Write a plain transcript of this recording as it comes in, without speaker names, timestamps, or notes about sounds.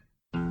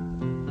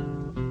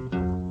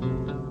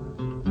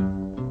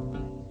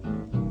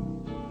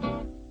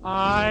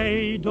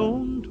I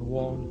don't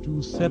want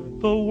to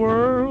set the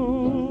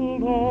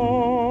world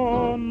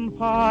on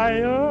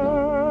fire.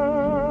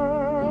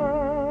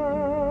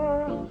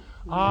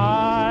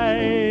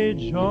 I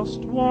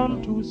just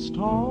want to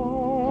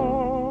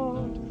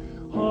start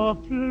a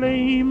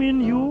flame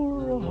in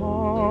your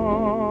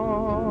heart.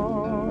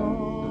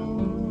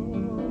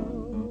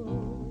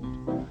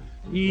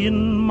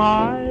 In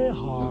my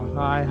heart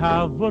I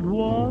have but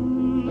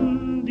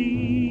one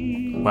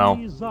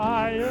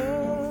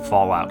desire.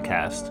 Fallout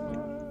cast.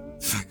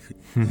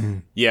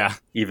 Yeah.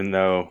 Even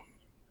though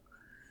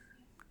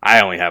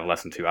I only have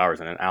less than 2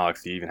 hours in it.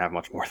 Alex, do you even have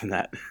much more than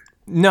that?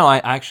 No,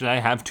 I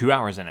have 2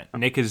 hours in it.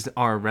 Nick is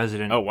our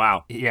resident. Oh,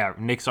 wow. Yeah,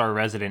 Nick's our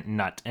resident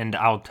nut, and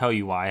I'll tell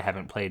you why I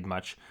haven't played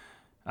much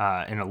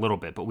in a little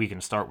bit. But we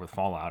can start with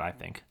Fallout, I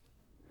think.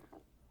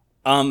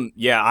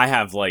 Yeah, I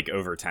have like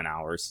over 10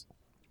 hours.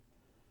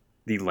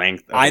 The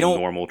length of a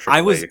normal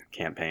AAA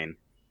campaign.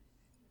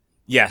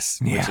 Yes,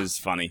 which is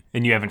funny.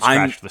 And you haven't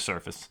scratched the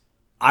surface.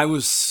 I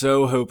was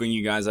so hoping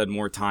you guys had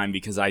more time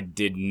because I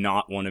did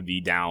not want to be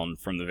down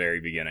from the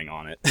very beginning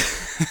on it.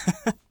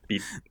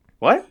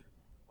 What?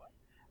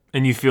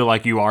 And you feel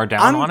like you are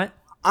down on it?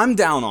 I'm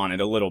down on it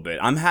a little bit.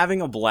 I'm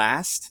having a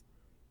blast,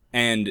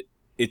 and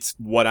it's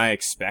what I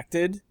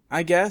expected,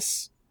 I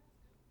guess.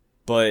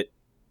 But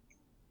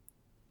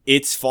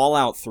it's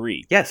Fallout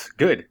 3. Yes,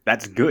 good.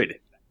 That's good.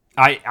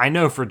 I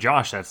know for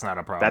Josh that's not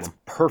a problem. That's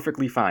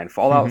perfectly fine.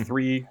 Fallout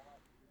 3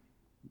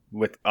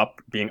 with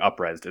being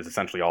up-resed is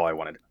essentially all I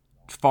wanted.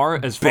 As far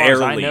as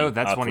I know,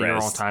 that's one of your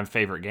all-time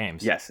favorite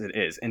games. Yes, it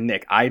is. And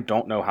Nick, I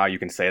don't know how you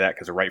can say that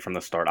because right from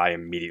the start, I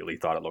immediately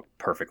thought it looked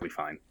perfectly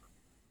fine.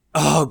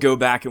 Oh, go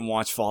back and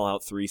watch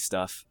Fallout 3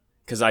 stuff,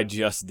 because I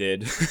just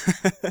did.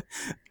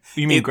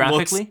 You mean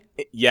graphically?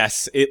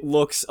 Yes, it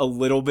looks a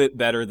little bit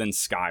better than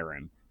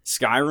Skyrim.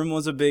 Skyrim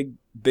was a big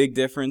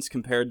difference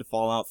compared to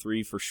Fallout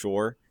 3 for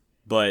sure,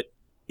 but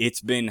it's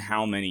been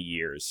how many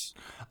years?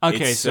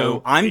 Okay,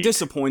 so I'm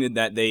disappointed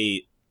that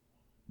they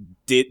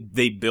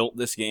built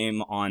this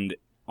game on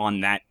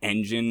that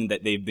engine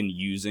that they've been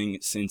using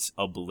since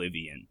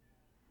Oblivion.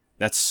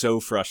 That's so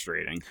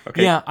frustrating.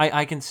 Okay. Yeah,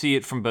 I can see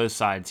it from both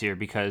sides here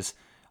because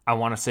I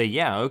want to say,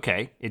 yeah,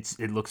 okay,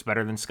 it looks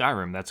better than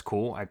Skyrim. That's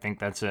cool. I think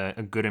that's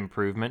a good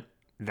improvement.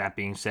 That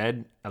being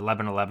said,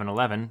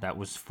 11/11/11, that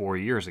was 4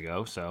 years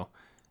ago, so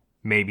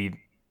maybe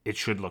it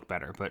should look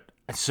better. But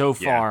so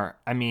far,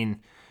 I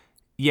mean,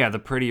 yeah, the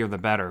prettier the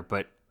better,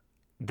 but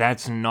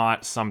that's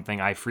not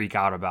something I freak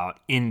out about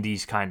in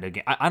these kind of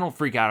games. I don't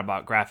freak out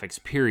about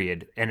graphics,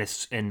 period,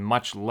 and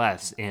much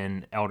less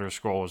in Elder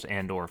Scrolls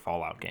and or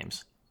Fallout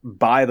games.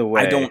 By the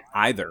way, I don't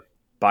either.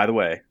 By the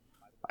way,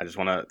 I just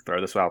want to throw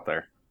this out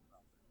there.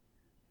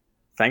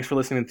 Thanks for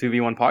listening to the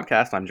 2v1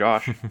 podcast. I'm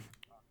Josh.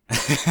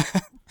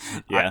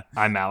 Yeah.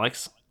 I'm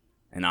Alex.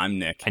 And I'm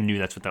Nick. I knew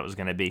that's what that was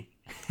going to be.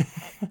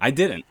 I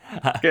didn't.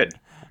 Good.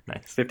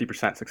 Nice.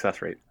 50%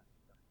 success rate.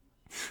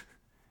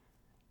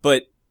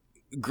 But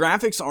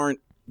graphics aren't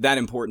that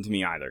important to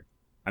me either.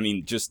 I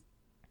mean,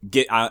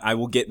 I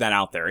will get that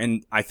out there.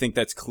 And I think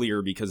that's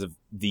clear because of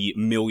the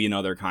million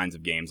other kinds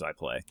of games I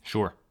play.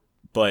 Sure.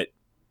 But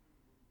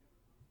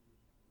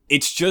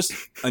it's just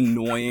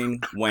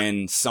annoying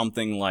when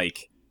something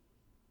like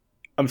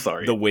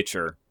The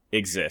Witcher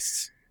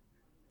exists.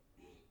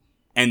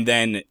 And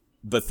then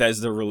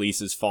Bethesda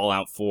releases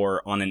Fallout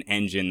 4 on an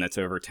engine that's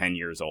over 10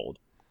 years old.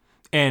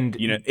 And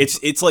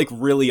it's like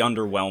really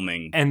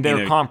underwhelming. And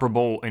they're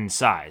comparable in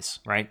size,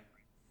 right?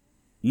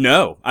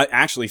 No,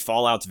 actually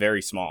Fallout's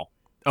very small.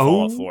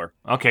 Fallout 4.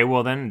 Okay,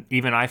 well then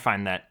even I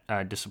find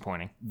that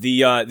disappointing.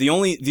 The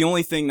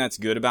only thing that's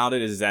good about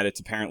it is that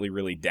it's apparently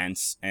really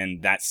dense,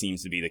 and that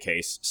seems to be the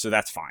case. So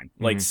that's fine.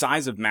 Mm-hmm. Like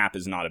size of map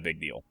is not a big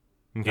deal.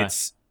 Okay.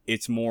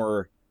 It's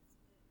more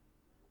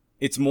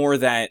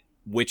that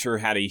Witcher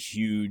had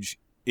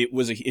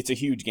it's a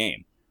huge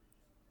game.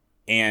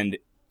 And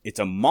it's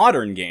a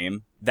modern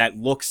game that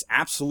looks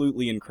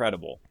absolutely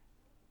incredible.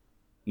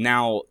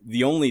 Now,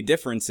 the only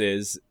difference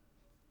is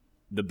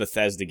the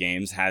Bethesda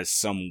games has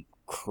some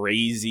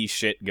crazy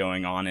shit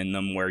going on in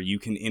them where you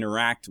can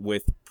interact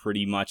with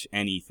pretty much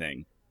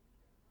anything.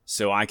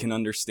 So I can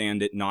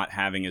understand it not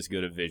having as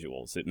good of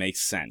visuals. It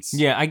makes sense.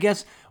 Yeah, I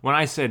guess when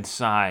I said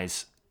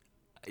size,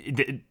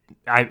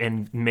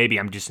 and maybe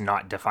I'm just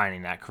not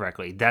defining that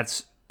correctly,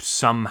 that's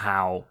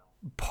somehow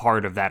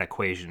part of that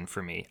equation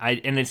for me.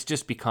 And it's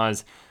just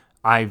because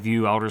I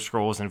view Elder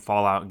Scrolls and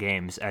Fallout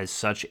games as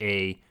such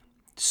a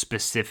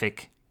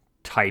specific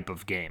type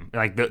of game.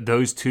 Like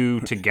those two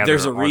together.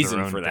 There's a are reason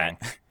their own for that.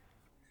 thing.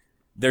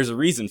 There's a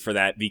reason for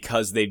that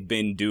because they've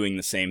been doing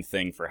the same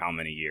thing for how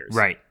many years?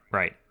 Right.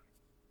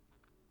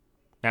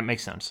 That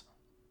makes sense.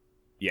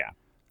 Yeah.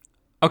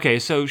 Okay,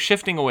 so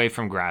shifting away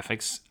from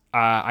graphics,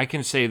 I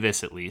can say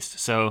this at least.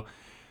 So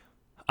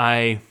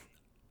I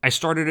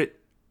started it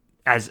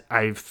as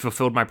I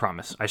fulfilled my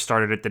promise. I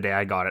started it the day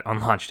I got it on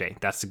launch day.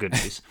 That's the good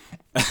news.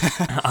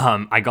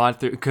 I got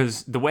through,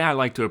 because the way I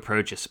like to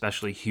approach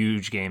especially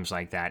huge games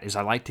like that is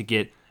I like to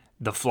get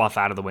the fluff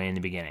out of the way in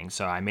the beginning.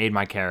 So I made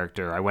my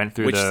character. I went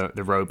through the ropes in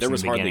the beginning. There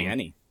was hardly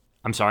any.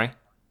 I'm sorry?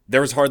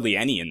 There was hardly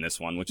any in this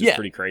one, which is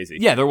pretty crazy.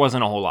 Yeah, there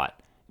wasn't a whole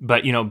lot.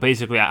 But,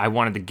 basically I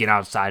wanted to get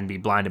outside and be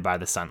blinded by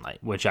the sunlight,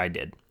 which I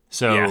did.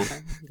 So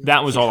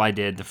that was all I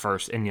did the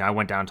first. And, I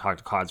went down and talked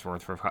to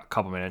Codsworth for a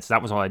couple minutes.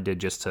 That was all I did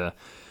just to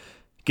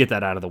get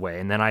that out of the way.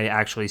 And then I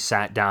actually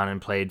sat down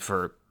and played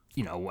for,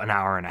 an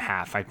hour and a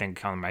half, I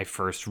think, on my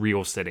first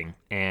real sitting.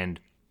 And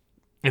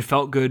it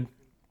felt good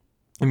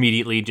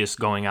immediately, just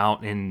going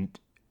out and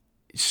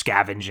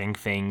scavenging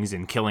things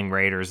and killing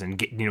raiders and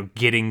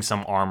getting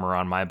some armor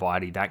on my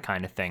body, that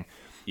kind of thing.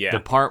 Yeah. The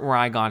part where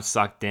I got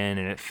sucked in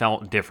and it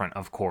felt different,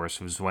 of course,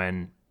 was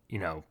when,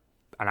 an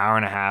hour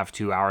and a half,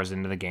 2 hours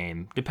into the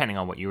game, depending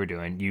on what you were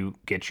doing, you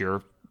get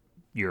your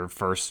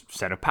first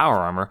set of power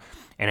armor,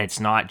 and it's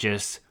not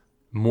just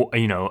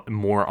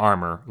more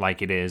armor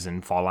like it is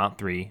in Fallout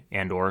 3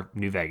 and or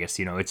New Vegas.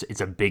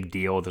 It's a big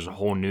deal. There's a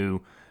whole new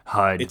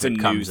HUD. It's a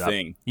new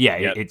thing. Yeah,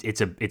 yep. it's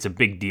a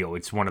big deal.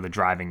 It's one of the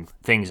driving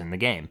things in the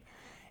game.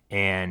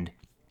 And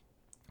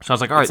so I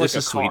was like, all right, this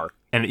is sweet.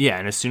 And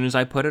as soon as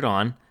I put it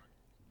on,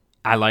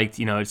 I liked,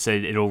 it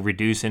said it'll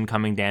reduce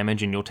incoming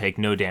damage and you'll take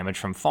no damage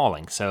from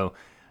falling. So,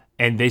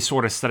 and they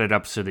sort of set it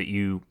up so that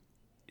you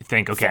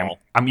think, okay,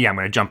 I'm going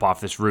to jump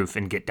off this roof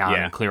and get down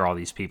and clear all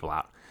these people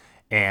out.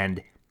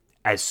 And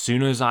as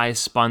soon as I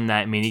spun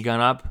that minigun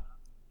up,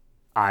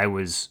 I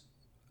was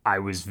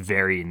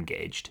very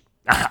engaged.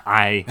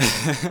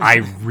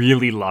 I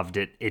really loved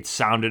it. It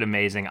sounded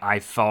amazing. I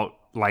felt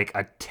like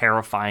a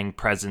terrifying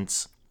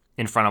presence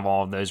in front of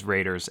all of those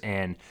raiders,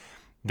 and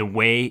the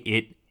way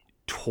it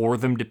tore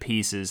them to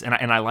pieces. And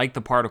I like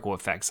the particle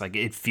effects. Like,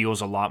 it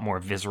feels a lot more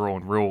visceral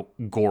and real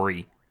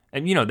gory.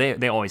 And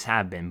they always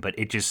have been, but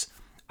it just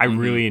I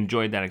really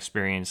enjoyed that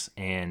experience,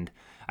 and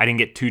I didn't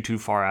get too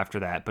far after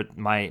that. But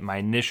my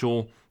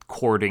initial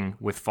courting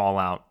with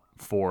Fallout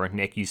 4,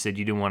 Nick, you said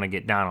you didn't want to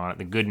get down on it.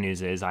 The good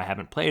news is I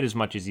haven't played as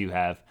much as you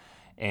have,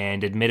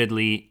 and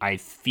admittedly, I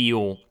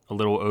feel a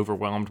little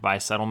overwhelmed by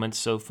settlements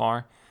so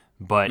far.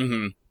 But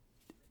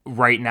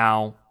right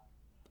now,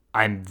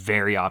 I'm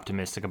very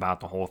optimistic about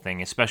the whole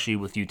thing, especially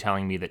with you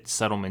telling me that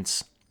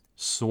settlements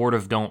sort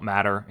of don't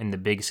matter in the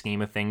big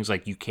scheme of things.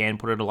 Like, you can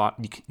put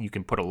you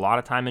can put a lot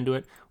of time into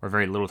it or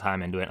very little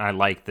time into it. And I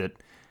like that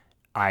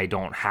I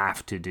don't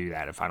have to do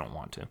that if I don't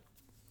want to.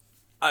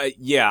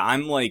 Yeah,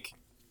 I'm like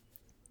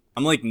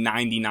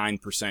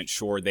 99%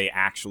 sure they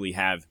actually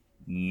have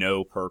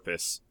no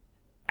purpose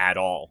at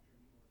all.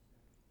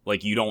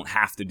 Like, you don't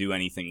have to do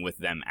anything with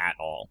them at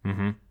all.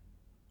 Mm-hmm.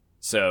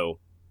 So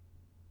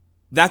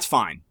that's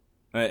fine,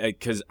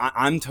 because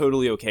I'm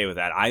totally okay with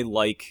that. I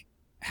like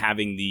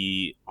having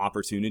the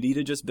opportunity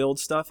to just build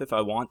stuff if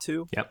I want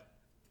to. Yep.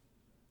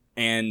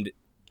 And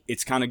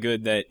it's kind of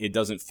good that it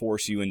doesn't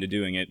force you into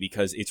doing it,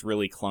 because it's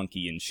really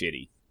clunky and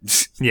shitty.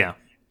 Yeah.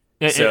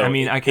 So I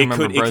mean, I can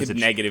remember it could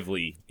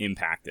negatively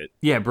impact it.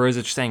 Yeah,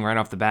 Brozich saying right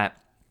off the bat,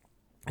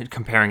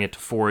 comparing it to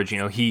Forge,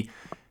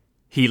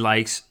 he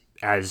likes,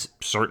 as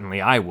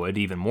certainly I would,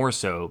 even more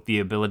so, the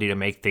ability to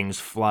make things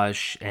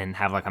flush and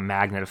have like a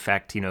magnet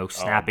effect,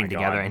 snapping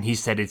together. God. And he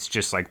said it's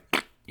just like,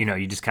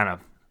 you just kind of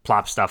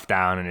plop stuff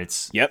down and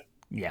it's... Yep.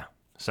 Yeah.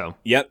 So...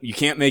 Yep, you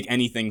can't make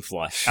anything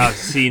flush.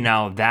 See,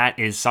 now that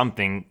is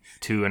something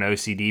to an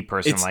OCD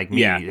person like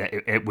me. Yeah.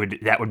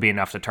 That would be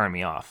enough to turn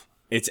me off.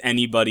 It's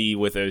anybody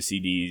with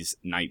OCD's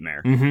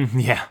nightmare. Mm-hmm,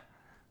 yeah.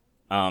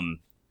 I'm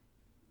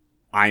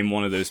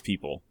one of those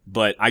people.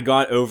 But I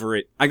got over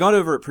it. I got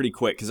over it pretty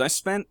quick, because I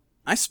spent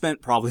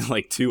probably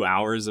like 2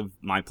 hours of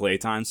my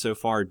playtime so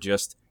far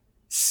just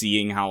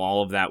seeing how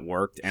all of that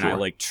worked. And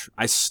sure.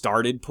 I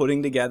started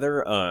putting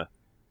together a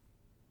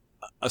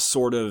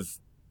sort of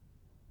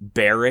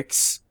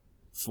barracks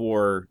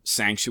for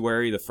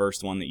Sanctuary, the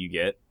first one that you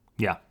get.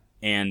 Yeah.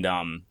 And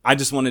I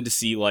just wanted to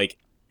see like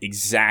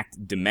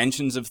exact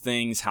dimensions of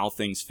things, how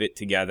things fit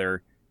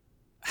together,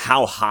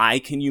 how high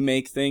can you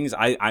make things.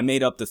 I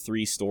made up to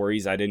 3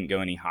 stories. I didn't go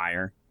any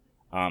higher.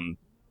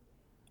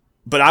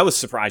 But I was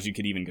surprised you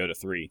could even go to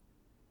 3.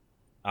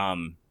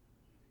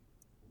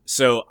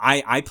 So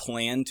I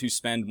plan to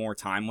spend more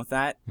time with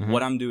that. Mm-hmm.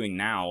 What I'm doing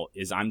now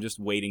is I'm just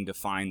waiting to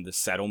find the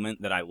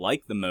settlement that I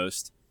like the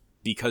most,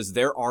 because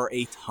there are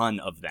a ton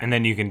of them. And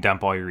then you can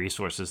dump all your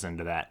resources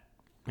into that.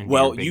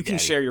 Well, you can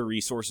share your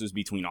resources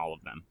between all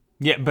of them.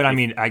 Yeah, but I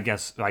mean, I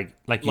guess, like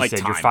you said,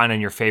 time. You're finding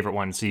your favorite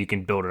one so you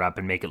can build it up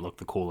and make it look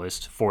the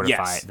coolest,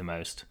 fortify it the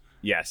most.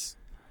 Yes.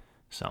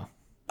 So.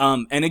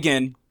 And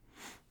again,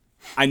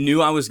 I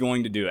knew I was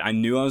going to do it. I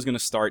knew I was going to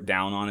start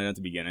down on it at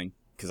the beginning,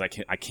 because I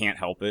can't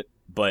help it.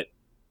 But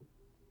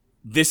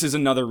this is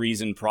another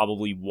reason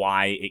probably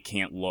why it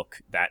can't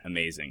look that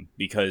amazing,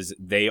 because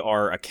they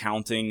are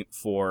accounting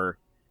for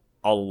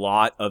a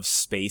lot of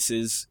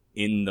spaces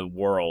in the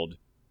world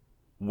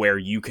where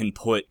you can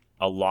put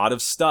a lot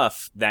of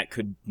stuff that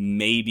could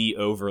maybe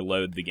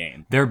overload the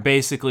game. They're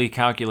basically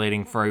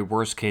calculating for a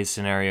worst-case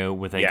scenario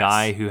with a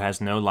guy who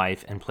has no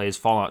life and plays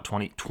Fallout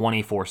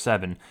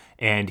 24/7,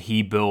 and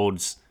he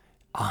builds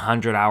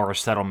 100-hour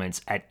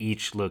settlements at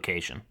each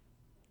location.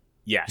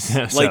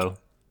 Yes. So,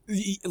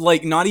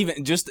 like not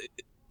even...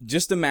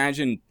 Just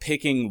imagine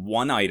picking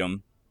one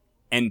item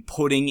and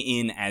putting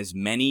in as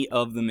many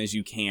of them as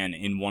you can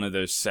in one of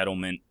those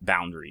settlement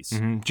boundaries.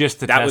 Just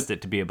to test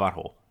it to be a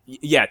butthole.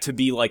 Yeah, to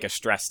be like a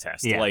stress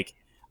test. Yeah. Like,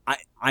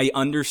 I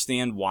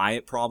understand why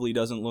it probably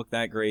doesn't look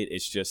that great.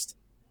 It's just,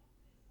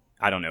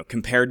 I don't know.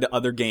 Compared to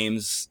other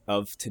games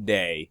of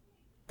today,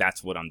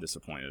 that's what I'm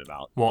disappointed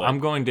about. Well, I'm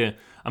going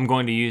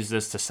to use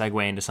this to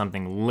segue into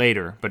something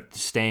later, but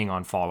staying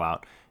on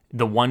Fallout.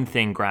 The one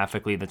thing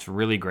graphically that's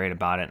really great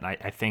about it, and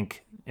I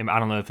think, I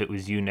don't know if it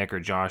was you, Nick, or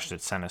Josh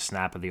that sent a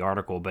snap of the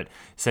article, but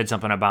said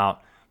something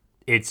about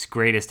its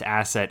greatest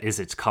asset is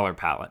its color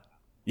palette.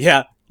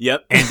 Yeah,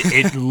 yep. And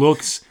it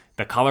looks,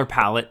 the color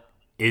palette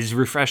is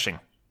refreshing.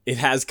 It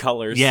has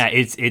colors. Yeah,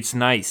 it's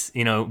nice.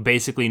 You know,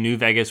 basically New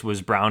Vegas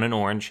was brown and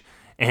orange,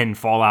 and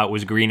Fallout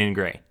was green and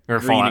gray. Or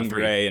Green Fallout and 3.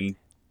 gray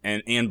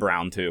and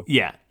brown, too.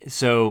 Yeah,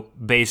 so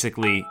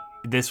basically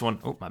this one,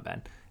 oh, my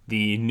bad.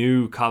 The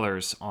new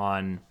colors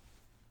on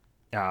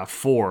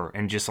 4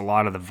 and just a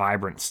lot of the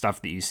vibrant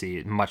stuff that you see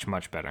is much,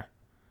 much better.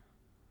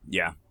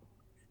 Yeah.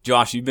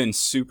 Josh, you've been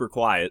super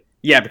quiet.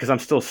 Yeah, because I'm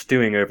still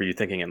stewing over you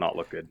thinking it not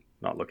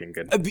looking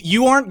good.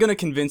 You aren't going to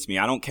convince me.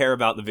 I don't care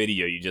about the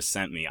video you just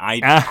sent me. I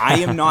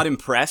am not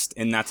impressed,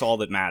 and that's all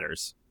that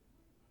matters.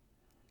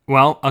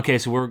 Well, okay,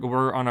 so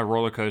we're on a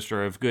roller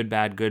coaster of good,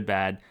 bad, good,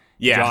 bad.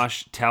 Yeah.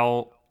 Josh,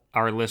 tell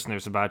our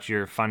listeners about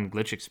your fun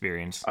glitch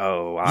experience.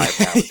 Oh,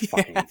 that was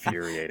fucking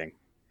infuriating.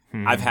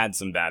 I've had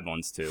some bad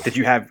ones, too. Did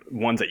you have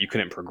ones that you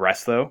couldn't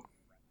progress, though?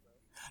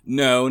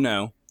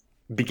 No.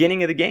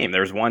 Beginning of the game,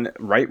 there's one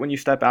right when you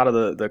step out of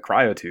the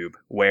cryo tube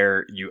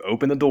where you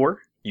open the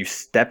door, you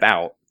step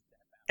out,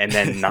 and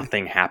then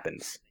nothing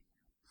happens.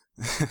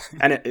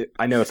 And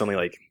I know it's only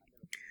like...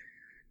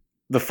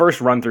 The first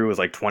run through was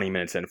like 20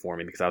 minutes in for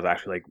me because I was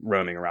actually like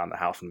roaming around the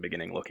house in the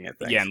beginning looking at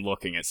things. Yeah, and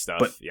looking at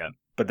stuff, yeah.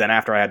 But then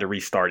after I had to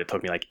restart, it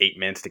took me like 8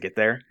 minutes to get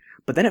there.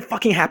 But then it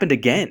fucking happened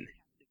again.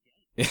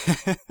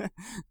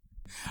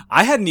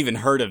 I hadn't even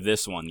heard of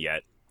this one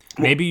yet.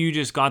 Maybe you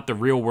just got the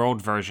real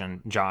world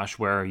version, Josh,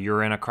 where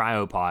you're in a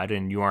cryopod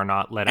and you are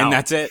not let out. And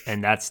that's it.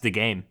 And that's the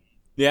game.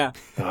 Yeah.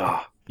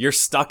 You're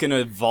stuck in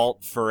a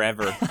vault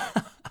forever.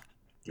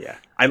 Yeah.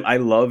 I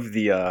love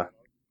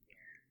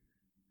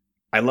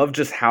I love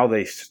just how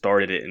they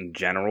started it in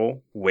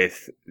general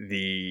with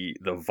the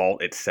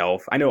vault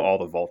itself. I know all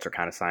the vaults are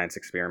kind of science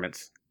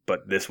experiments,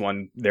 but this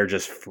one, they're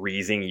just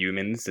freezing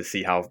humans to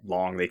see how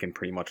long they can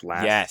pretty much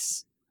last.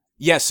 Yes.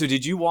 Yeah, so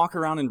did you walk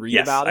around and read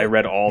about it? I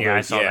read all I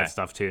those. saw that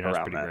stuff too. That was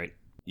pretty that. great.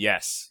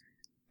 Yes.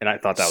 And I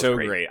thought that was so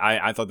great.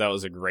 I thought that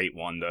was a great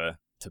one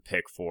to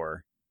pick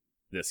for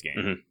this game.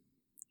 Mm-hmm.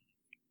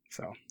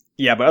 So,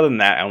 yeah, but other than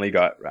that,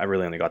 I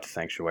really only got to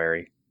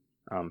Sanctuary.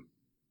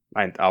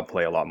 I'll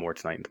play a lot more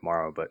tonight and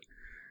tomorrow, but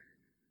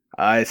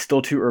it's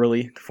still too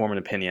early to form an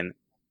opinion.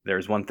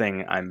 There's one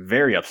thing I'm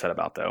very upset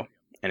about, though,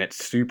 and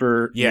it's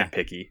super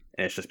nitpicky,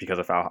 and it's just because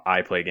of how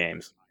I play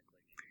games.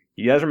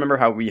 You guys remember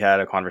how we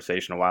had a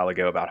conversation a while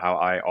ago about how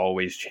I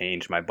always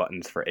change my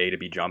buttons for A to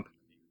be jump?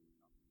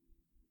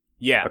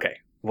 Yeah. Okay,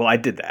 well, I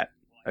did that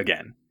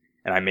again,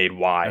 and I made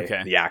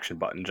Y the action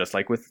button, just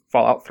like with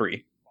Fallout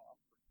 3.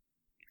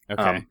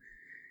 Okay.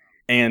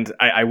 And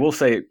I will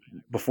say,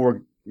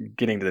 before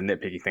getting to the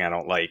nitpicky thing I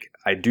don't like,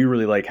 I do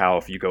really like how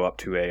if you go up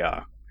to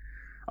a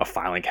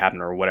filing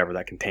cabinet or whatever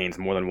that contains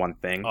more than one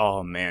thing.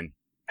 Oh, man.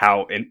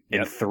 How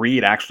in 3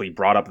 it actually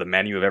brought up the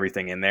menu of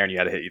everything in there, and you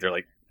had to hit either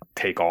like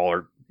take all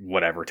or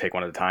whatever, take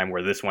one at a time,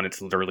 where this one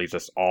it's literally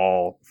just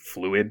all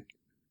fluid.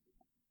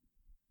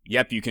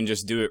 Yep, you can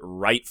just do it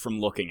right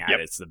from looking at it.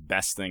 It's the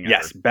best thing ever.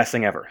 Yes, best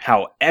thing ever.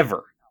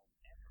 However,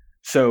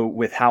 so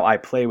with how I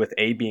play with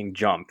A being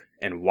jump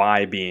and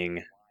Y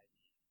being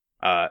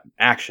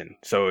action.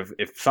 So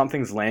if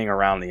something's laying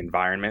around the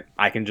environment,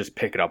 I can just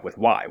pick it up with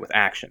Y, with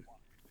action.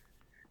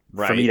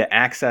 Right. For me to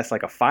access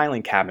like a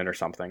filing cabinet or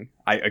something,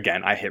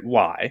 I hit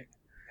Y,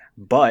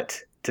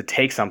 but to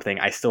take something,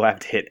 I still have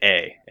to hit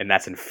A, and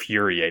that's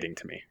infuriating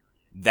to me.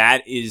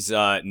 That is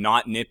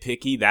not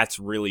nitpicky. That's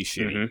really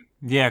shitty.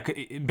 Mm-hmm. Yeah,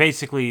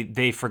 basically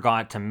they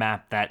forgot to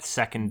map that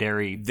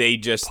secondary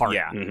part.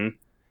 Yeah. Mm-hmm.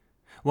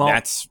 Well,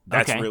 that's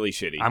really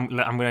shitty. I'm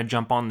going to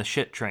jump on the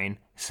shit train.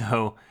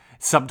 So,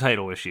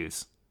 subtitle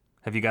issues.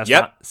 Have you guys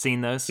not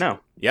seen those? No.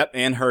 Yep,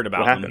 and heard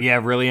about them. Yeah,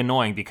 really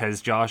annoying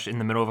because, Josh, in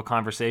the middle of a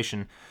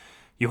conversation,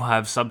 you'll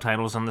have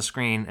subtitles on the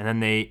screen, and then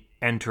they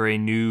enter a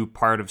new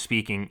part of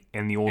speaking,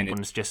 and the old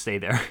ones just stay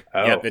there.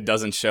 Oh. Yep, it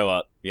doesnn't show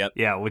up. Yep.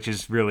 Yeah, which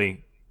is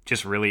really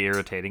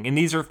irritating. And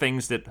these are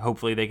things that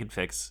hopefully they could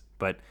fix.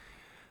 But,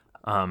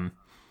 and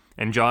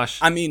Josh,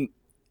 I mean,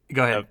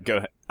 go ahead. Go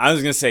ahead. I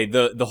was gonna say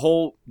the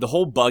whole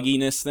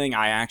bugginess thing.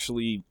 I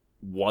actually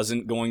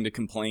wasn't going to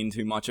complain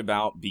too much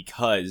about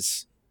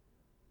because,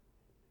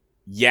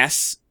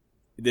 yes,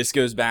 this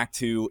goes back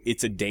to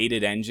it's a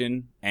dated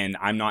engine, and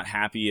I'm not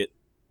happy at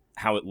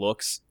how it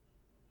looks.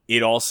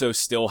 It also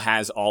still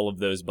has all of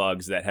those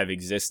bugs that have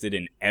existed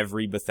in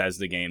every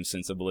Bethesda game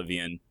since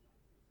Oblivion.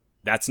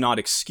 That's not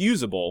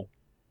excusable,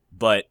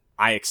 but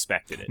I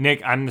expected it.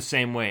 Nick, I'm the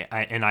same way,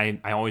 I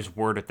always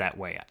word it that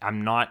way.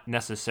 I'm not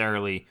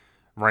necessarily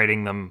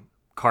writing them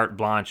carte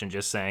blanche and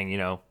just saying,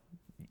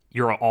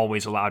 you're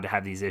always allowed to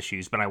have these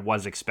issues, but I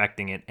was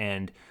expecting it,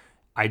 and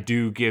I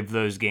do give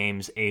those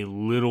games a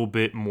little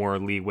bit more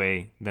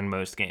leeway than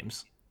most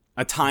games.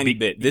 A tiny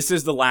bit. This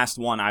is the last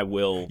one I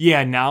will.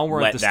 Yeah, now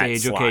we're at the let that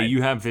stage. Okay, slide.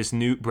 you have this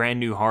brand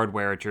new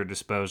hardware at your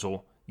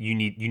disposal. You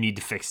need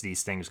to fix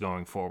these things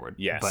going forward.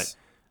 Yes.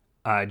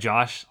 But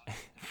Josh,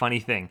 funny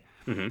thing.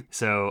 Mm-hmm.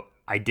 So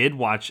I did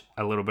watch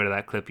a little bit of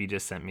that clip you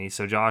just sent me.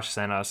 So Josh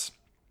sent us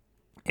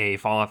a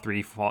Fallout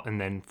 3 and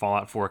then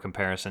Fallout 4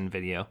 comparison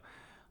video.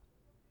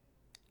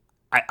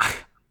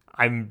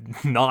 I'm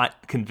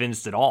not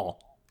convinced at all.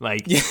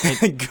 Like,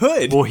 Yeah,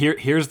 good. Well,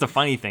 here's the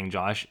funny thing,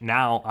 Josh.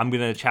 Now I'm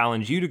going to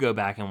challenge you to go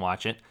back and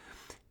watch it.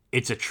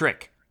 It's a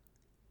trick.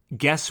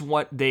 Guess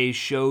what they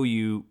show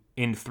you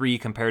in 3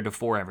 compared to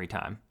 4 every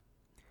time?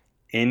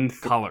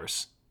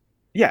 Colors.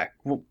 Yeah.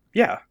 Well,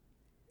 yeah.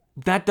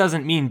 That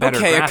doesn't mean better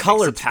Okay, graphics. a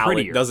color It's palette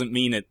prettier. doesn't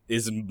mean it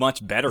is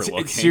much better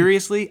looking.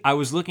 Seriously, I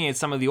was looking at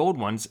some of the old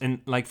ones,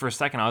 and like for a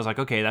second, I was like,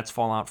 okay, that's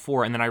Fallout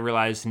 4, and then I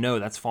realized, no,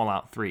 that's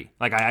Fallout 3.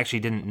 Like, I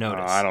actually didn't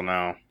notice. I don't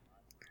know.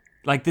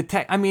 Like the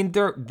tech, I mean, they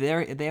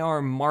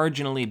are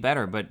marginally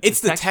better, but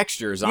It's the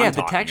textures. I'm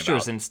the talking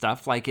textures about. and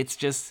stuff. Like it's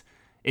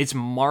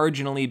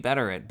marginally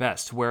better at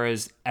best.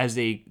 Whereas as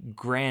a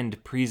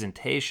grand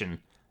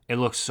presentation, it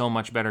looks so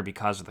much better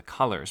because of the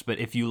colors. But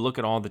if you look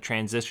at all the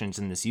transitions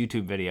in this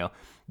YouTube video,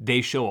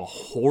 they show a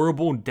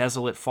horrible,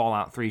 desolate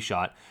Fallout 3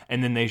 shot,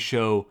 and then they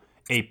show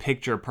a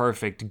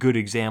picture-perfect, good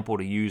example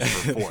to use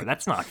for 4.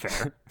 That's not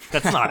fair.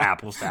 That's not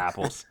apples to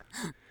apples.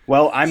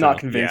 Well, I'm not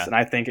convinced, yeah. and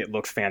I think it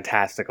looks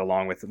fantastic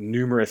along with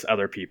numerous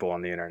other people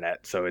on the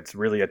internet. So it's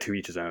really a to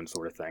each his own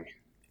sort of thing.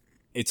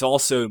 It's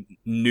also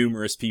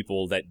numerous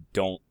people that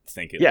don't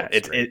think it Yeah,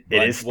 looks great.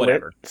 it is split,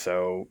 whatever.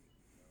 So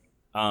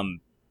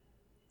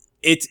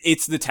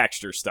It's the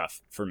texture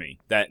stuff for me.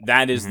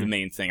 That is Mm-hmm. the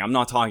main thing. I'm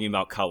not talking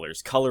about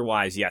colors.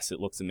 Color-wise, yes, it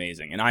looks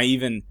amazing. And I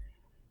even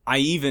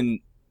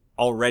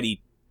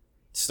already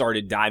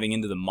started diving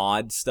into the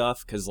mod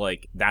stuff because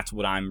like that's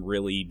what I'm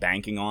really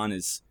banking on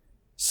is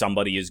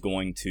somebody is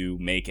going to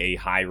make a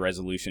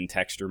high-resolution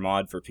texture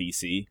mod for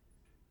PC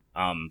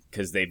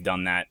because they've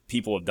done that.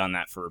 People have done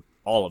that for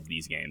all of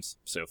these games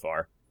so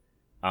far.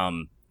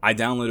 I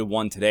downloaded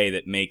one today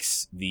that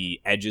makes the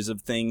edges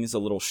of things a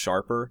little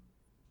sharper.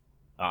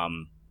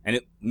 And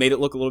it made it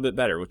look a little bit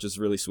better, which is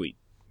really sweet.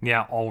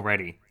 Yeah,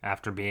 already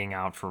after being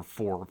out for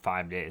 4 or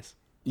 5 days.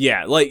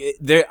 Yeah, like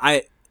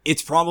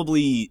it's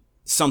probably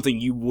something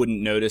you wouldn't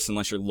notice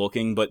unless you're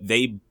looking, but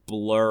they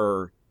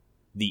blur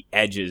the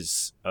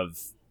edges of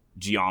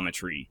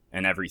geometry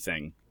and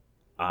everything,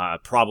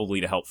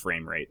 probably to help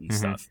frame rate and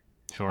stuff.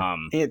 Sure.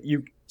 and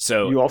you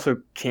So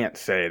also can't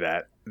say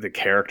that the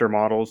character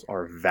models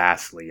are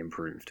vastly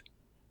improved.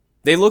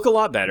 they look a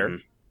lot better.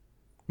 Mhm.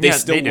 They Yeah,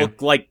 still they do.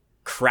 look like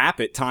crap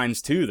at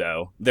times too,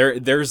 though.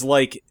 There's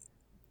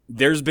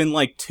been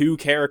like 2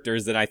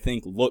 characters that I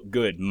think look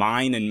good.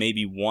 Mine and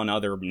maybe one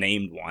other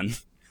named one.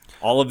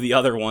 All of the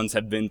other ones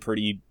have been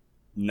pretty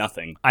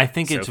nothing. I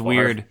think so it's far.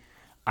 weird.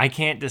 I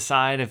can't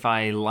decide if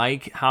I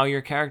like how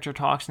your character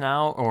talks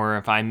now or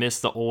if I miss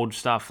the old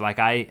stuff. Like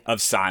Of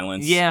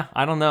silence. yeah,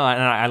 I don't know.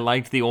 And I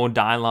liked the old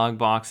dialogue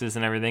boxes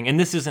and everything. And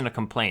this isn't a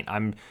complaint.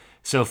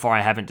 So far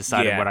I haven't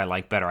decided Yeah. what I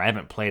like better. I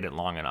haven't played it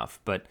long enough,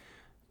 but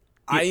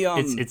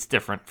it's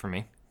different for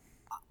me.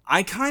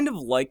 I kind of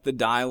like the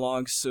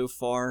dialogue so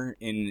far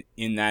in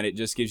that it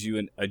just gives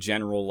you a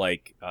general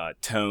like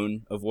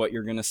tone of what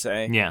you're gonna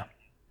say. Yeah.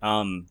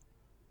 Um.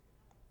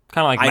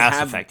 Kind of like I Mass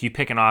have- Effect. You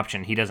pick an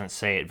option, he doesn't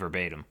say it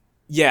verbatim.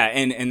 Yeah,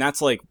 and that's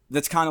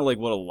kind of like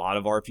what a lot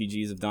of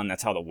RPGs have done.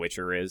 That's how The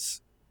Witcher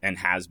is and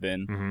has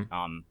been.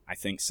 Mhm. I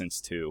think since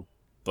 2,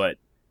 but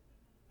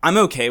I'm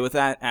okay with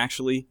that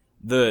actually.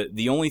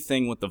 The only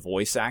thing with the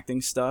voice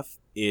acting stuff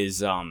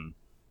is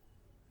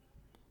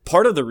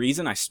part of the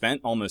reason I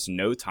spent almost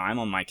no time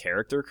on my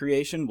character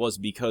creation was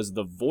because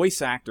the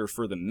voice actor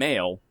for the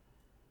male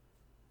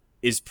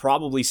is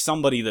probably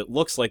somebody that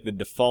looks like the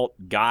default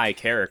guy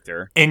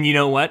character. And you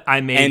know what? I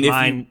made And if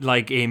mine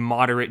like a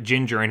moderate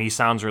ginger, and he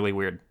sounds really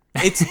weird.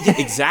 It's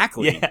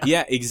exactly. Yeah.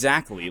 Yeah,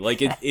 exactly.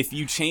 Like if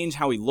you change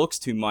how he looks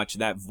too much,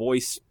 that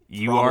voice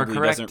You are probably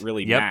correct. doesn't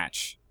really Yep.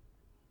 match.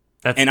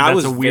 That's And I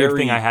was a weird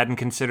very- thing I hadn't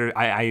considered.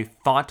 I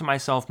thought to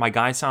myself, my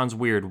guy sounds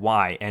weird.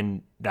 Why?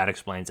 And that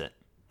explains it.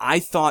 I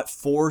thought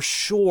for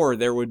sure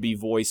there would be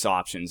voice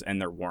options,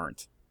 and there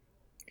weren't.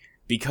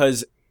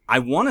 Because I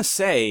want to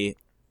say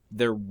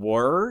there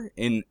were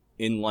in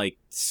like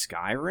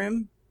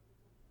Skyrim,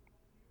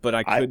 but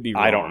I could be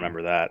wrong. I don't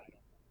remember that.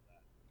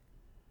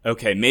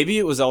 Okay, maybe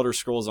it was Elder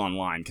Scrolls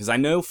Online, because I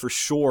know for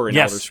sure in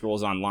Yes. Elder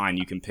Scrolls Online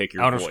you can pick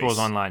your Elder voice. Scrolls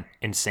Online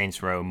and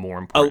Saints Row, more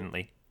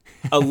importantly.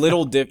 A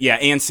little yeah,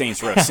 and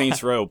Saints Row.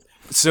 Saints Row.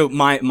 So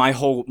my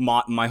whole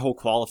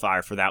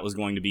qualifier for that was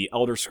going to be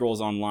Elder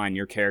Scrolls Online.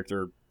 Your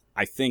character,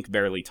 I think,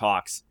 barely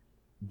talks,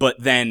 but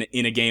then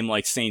in a game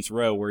like Saints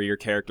Row, where your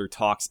character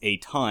talks a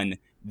ton,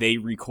 they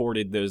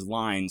recorded those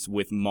lines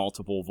with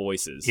multiple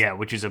voices. Yeah,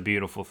 which is a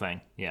beautiful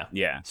thing. Yeah.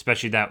 Yeah.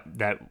 Especially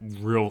that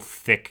real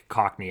thick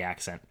Cockney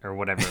accent or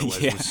whatever it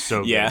was. Yeah. Was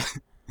so Yeah.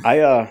 good.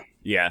 I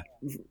Yeah.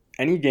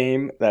 any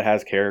game that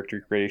has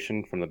character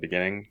creation from the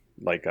beginning,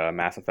 like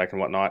Mass Effect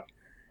and whatnot,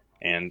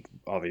 and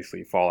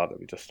obviously Fallout that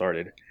we just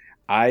started,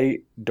 I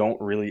don't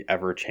really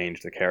ever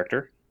change the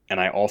character, and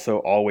I also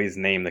always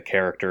name the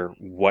character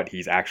what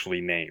he's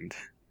actually named.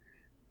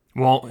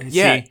 Well,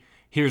 Yeah. see,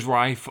 here's where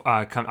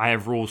I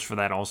have rules for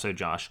that also,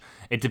 Josh.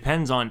 It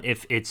depends on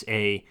if it's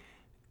a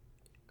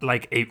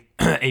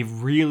a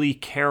really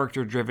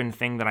character driven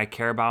thing that I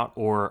care about,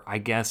 or I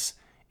guess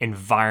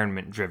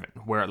environment driven,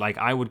 where like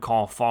I would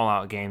call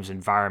Fallout games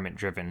environment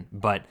driven,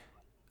 but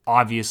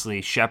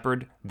obviously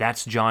Shepard,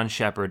 that's John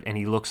Shepard, and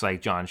he looks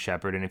like John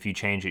Shepard, and if you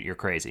change it, you're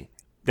crazy.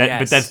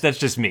 But that's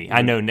just me.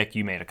 I know, Nick,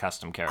 you made a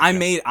custom character.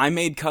 I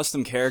made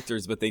custom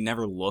characters, but they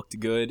never looked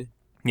good.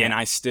 Yeah. And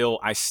I still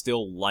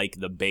like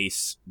the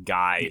base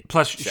guy.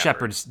 Plus,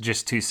 Shepard's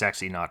just too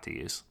sexy not to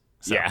use.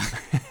 So. Yeah.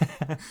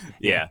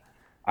 Yeah.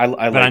 But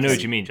I know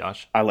what you mean,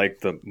 Josh. I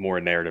like the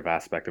more narrative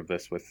aspect of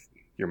this with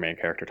your main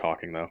character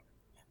talking, though.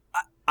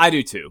 I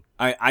do too.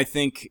 I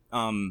think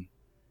I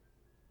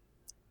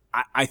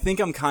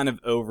think I'm kind of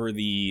over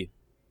the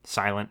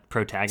silent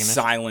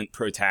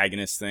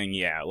protagonist thing.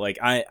 Yeah, like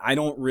I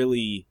don't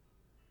really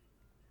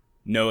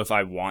know if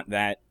I want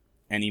that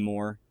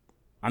anymore.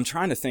 I'm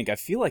trying to think. I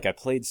feel like I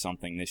played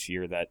something this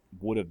year that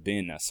would have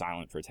been a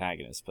silent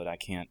protagonist, but I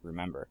can't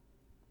remember.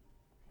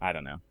 I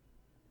don't know.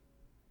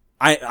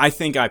 I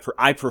think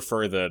I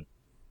prefer the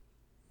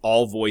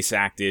all voice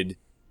acted.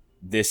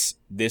 This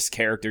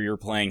character you're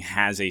playing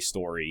has a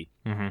story,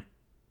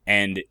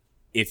 and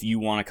if you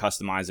want to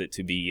customize it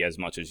to be as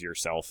much as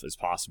yourself as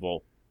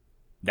possible,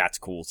 that's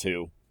cool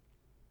too.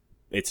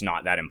 It's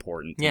not that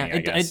important to me, I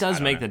guess. It does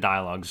make the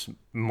dialogues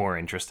more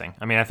interesting.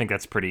 I mean, I think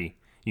that's pretty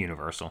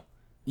universal.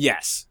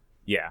 Yes.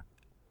 Yeah.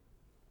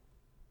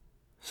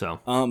 So,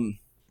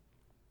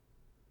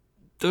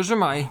 those are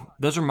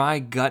my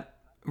gut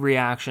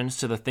reactions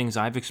to the things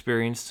I've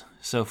experienced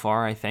so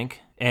far, I think.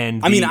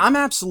 And I'm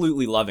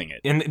absolutely loving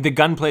it. And the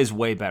gunplay is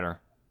way better.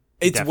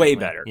 It's Definitely. way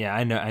better. Yeah,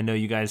 I know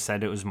you guys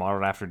said it was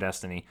modeled after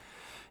Destiny.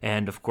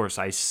 And of course,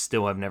 I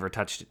still have never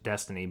touched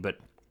Destiny, but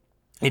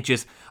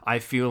I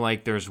feel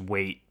like there's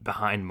weight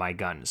behind my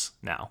guns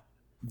now.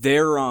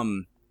 They're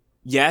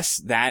yes,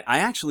 that I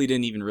actually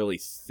didn't even really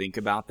think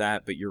about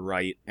that, but you're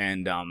right.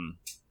 And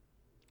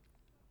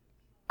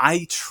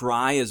I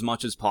try as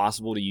much as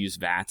possible to use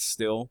VATS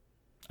still.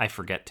 I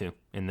forget to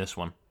in this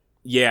one.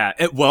 Yeah,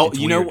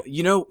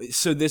 you know,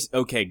 so this,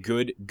 okay,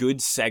 good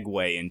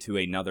segue into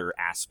another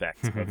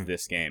aspect of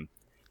this game.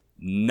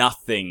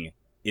 Nothing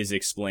is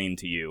explained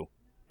to you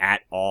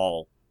at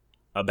all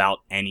about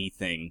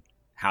anything,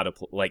 how to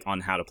play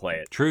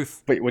it.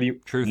 Truth. Wait, what do you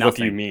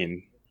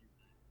mean?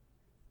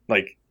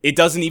 Like, it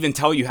doesn't even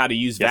tell you how to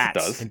use VATS. It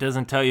does. It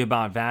doesn't tell you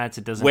about VATS.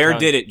 It doesn't. Where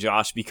did it,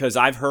 Josh? Because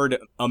I've heard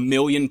a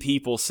million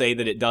people say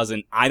that it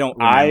doesn't. I don't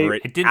remember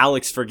it.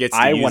 Alex forgets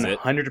to use it.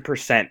 I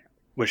 100%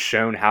 was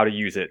shown how to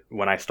use it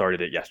when I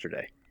started it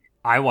yesterday.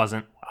 I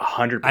wasn't.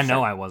 100%. I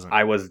know I wasn't.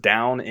 I was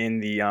down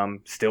in the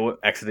still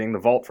exiting the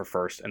vault for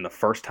first, and the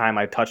first time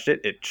I touched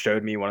it, it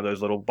showed me one of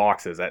those little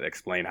boxes that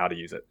explained how to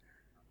use it.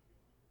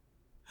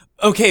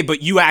 Okay,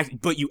 but you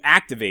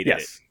activated it.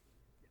 Yes.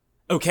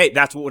 Okay,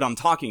 that's what I'm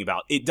talking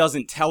about. It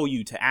doesn't tell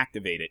you to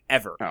activate it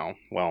ever. Oh,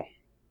 well.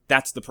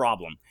 That's the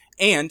problem.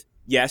 And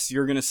yes,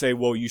 you're going to say,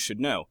 well, you should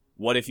know.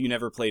 What if you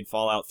never played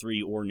Fallout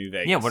 3 or New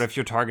Vegas? Yeah, what if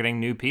you're targeting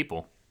new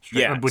people?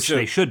 Yeah, which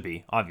they should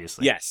be,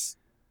 obviously. Yes.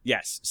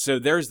 So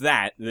there's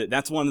that.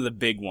 That's one of the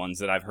big ones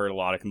that I've heard a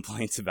lot of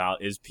complaints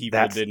about is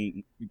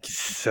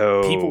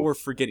people were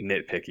forgetting.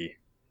 Nitpicky.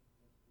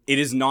 It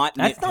is not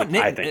That's nitpicky. not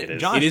nitpicky. I think it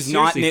is. Josh, it is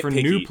not nitpicky. For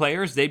new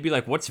players, they'd be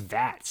like, what's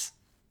VATS?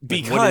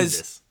 Because what is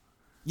this?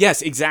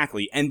 Yes,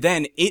 exactly. And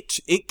then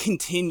it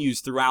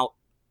continues throughout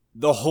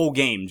the whole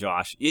game,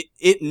 Josh.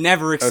 It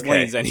never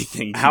explains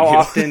anything to How you.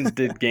 often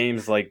did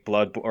games like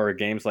Blood or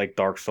games like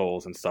Dark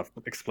Souls and stuff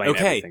explain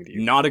everything to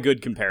you? Not a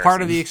good comparison.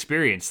 Part of the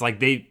experience. Like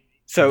those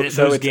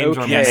it's games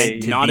are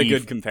meant to not be, a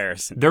good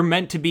comparison. They're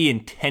meant to be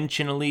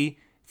intentionally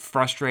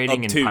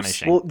frustrating Obtuse. and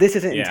punishing. Well, this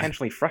isn't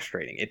intentionally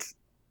frustrating. It's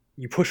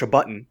you push a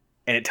button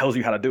and it tells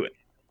you how to do it.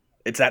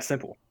 It's that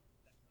simple.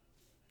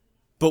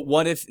 But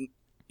what if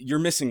you're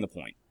missing the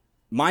point?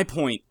 My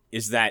point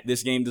is that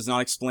this game does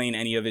not explain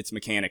any of its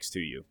mechanics to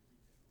you.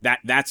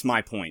 That's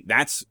my point.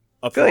 That's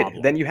a problem.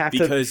 Good. Then you have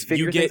to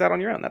figure things out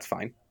on your own. That's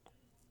fine.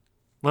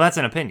 Well, that's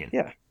an opinion.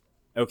 Yeah.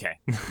 Okay,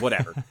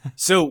 whatever.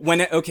 So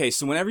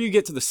whenever you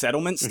get to the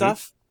settlement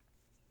stuff,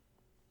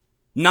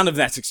 none of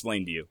that's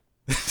explained to you.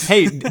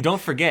 Hey,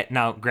 don't forget.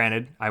 Now,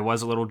 granted, I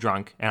was a little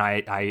drunk, and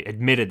I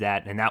admitted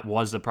that, and that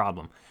was the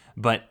problem.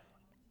 But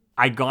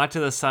I got to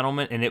the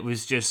settlement, and it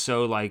was just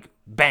so like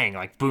bang,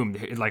 like boom,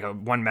 like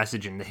one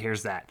message, and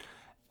here's that.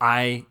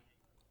 I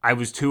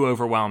was too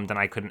overwhelmed, and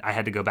I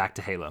had to go back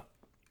to Halo.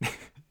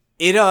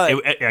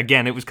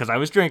 Again, it was because I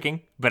was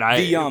drinking, but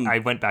I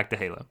went back to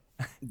Halo.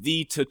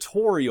 The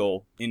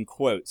tutorial, in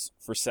quotes,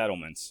 for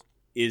settlements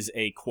is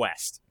a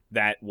quest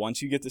that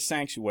once you get to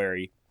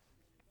Sanctuary,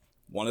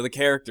 one of the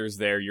characters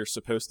there you're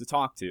supposed to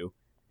talk to,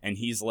 and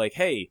he's like,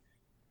 hey,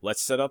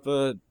 let's set up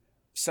a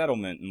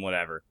settlement and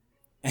whatever.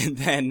 And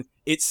then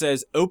it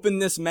says open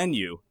this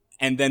menu,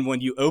 and then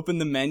when you open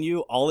the menu,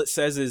 all it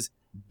says is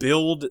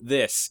build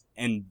this,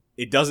 and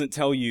it doesn't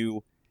tell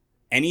you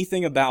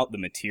anything about the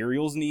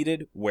materials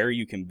needed, where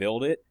you can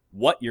build it,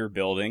 what you're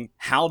building,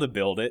 how to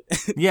build it.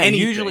 Yeah,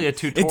 anything. Usually a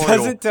tutorial. It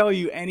doesn't tell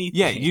you anything.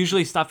 Yeah,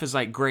 usually stuff is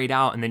like grayed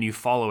out, and then you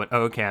follow it.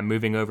 Oh, okay, I'm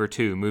moving over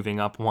 2, moving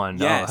up 1.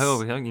 Yes.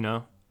 Oh, you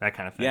know, that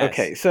kind of thing. Yes.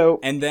 Okay, so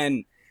and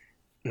then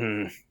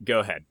go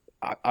ahead.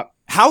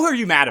 How are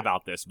you mad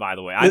about this, by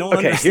the way? I don't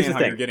understand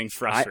how you're getting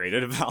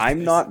frustrated about this.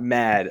 I'm not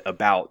mad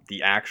about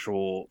the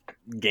actual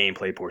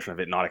gameplay portion of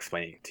it not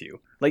explaining it to you.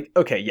 Like,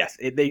 okay, yes,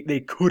 they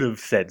could have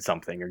said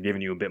something or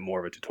given you a bit more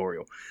of a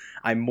tutorial.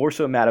 I'm more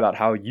so mad about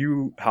how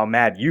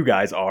mad you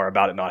guys are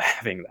about it not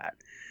having that.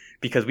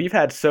 Because we've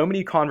had so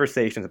many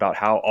conversations about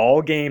how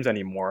all games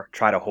anymore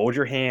try to hold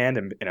your hand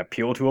and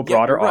appeal to a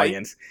broader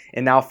audience,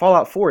 and now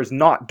Fallout 4 is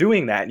not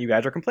doing that, and you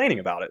guys are complaining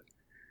about it.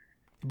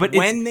 But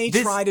when they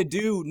try to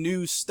do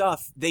new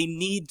stuff, they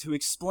need to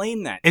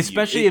explain that to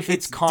especially if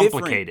it's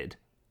complicated.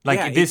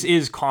 Like, this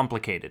is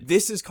complicated.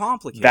 This is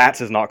complicated.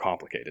 VATS is not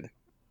complicated.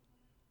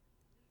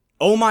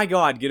 Oh my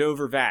god, get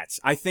over VATS.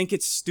 I think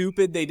it's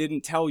stupid they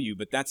didn't tell you,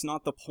 but that's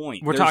not the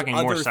point. We're talking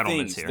more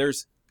settlements here.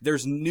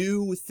 There's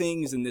new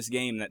things in this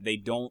game that they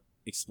don't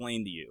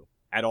explain to you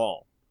at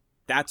all.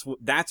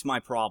 That's my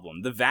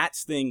problem. The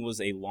VATS thing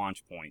was a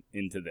launch point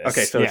into this.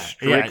 Okay, so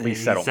strictly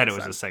settlements. Said it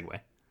was a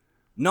segue.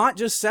 Not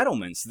just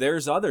settlements.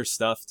 There's other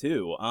stuff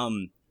too.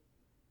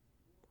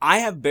 I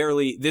have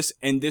barely this,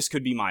 and this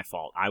could be my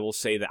fault. I will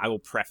say that. I will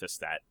preface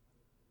that.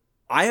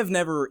 I have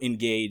never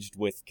engaged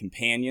with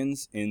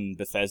companions in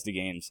Bethesda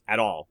games at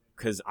all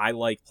because I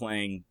like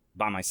playing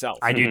by myself.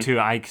 I do too.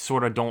 I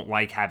sort of don't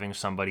like having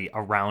somebody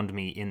around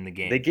me in the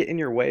game. They get in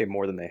your way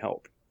more than they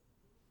help.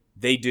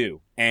 They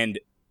do. And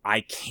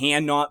I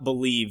cannot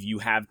believe you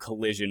have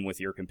collision with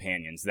your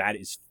companions. That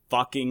is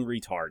fucking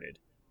retarded.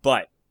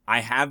 But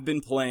I have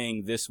been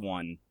playing this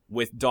one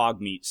with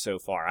dog meat so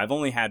far. I've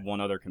only had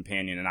one other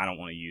companion, and I don't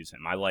want to use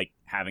him. I like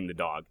having the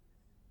dog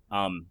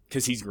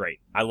because he's great.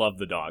 I love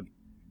the dog.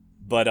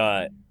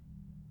 But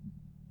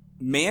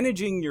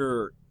managing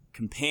your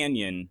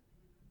companion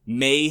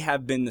may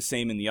have been the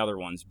same in the other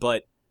ones.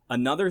 But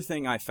another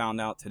thing I found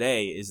out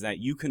today is that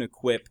you can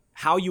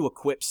how you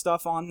equip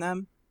stuff on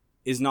them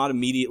is not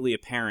immediately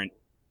apparent.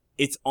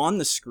 It's on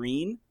the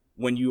screen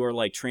when you are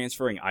like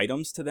transferring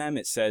items to them.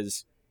 It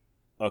says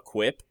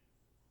equip,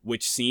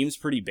 which seems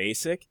pretty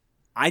basic.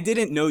 I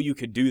didn't know you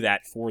could do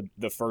that for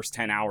the first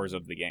 10 hours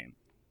of the game.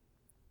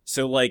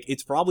 So like,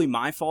 it's probably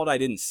my fault I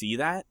didn't see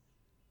that.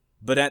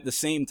 But at the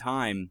same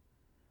time,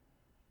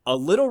 a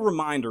little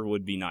reminder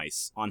would be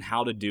nice on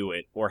how to do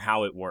it or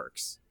how it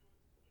works.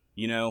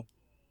 You know,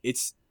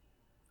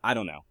 I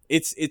don't know.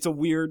 It's a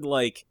weird,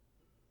 like,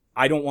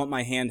 I don't want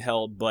my hand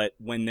held, but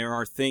when there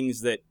are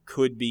things that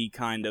could be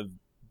kind of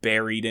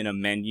buried in a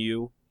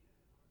menu,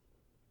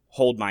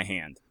 hold my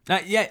hand.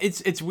 Yeah,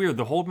 it's weird.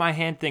 The hold my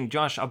hand thing,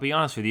 Josh, I'll be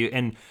honest with you.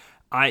 And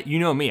you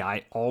know me,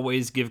 I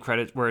always give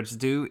credit where it's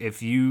due.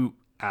 If you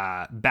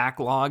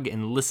backlog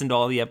and listen to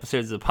all the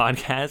episodes of the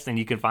podcast and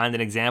you can find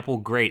an example,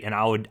 great, and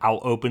I'll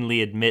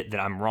openly admit that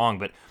I'm wrong,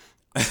 but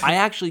I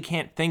actually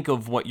can't think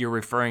of what you're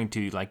referring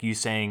to, like you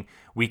saying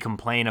we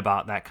complain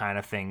about that kind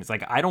of things.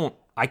 Like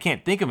I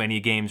can't think of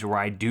any games where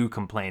I do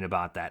complain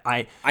about that.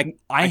 I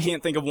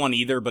can't think of one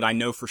either, but I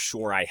know for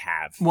sure I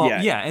have.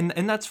 Well, yeah,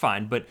 and that's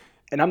fine, but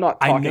and I'm not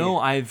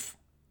talking...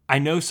 I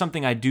know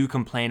something I do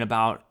complain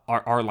about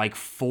are like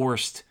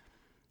forced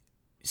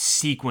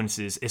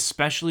sequences,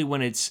 especially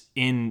when it's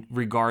in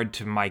regard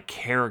to my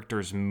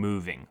characters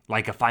moving.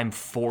 Like if I'm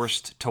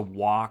forced to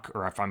walk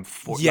or if I'm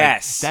forced...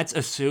 Yes. Like, that's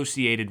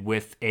associated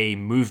with a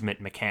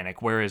movement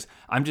mechanic, whereas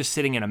I'm just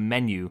sitting in a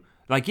menu.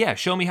 Like, yeah,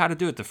 show me how to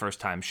do it the first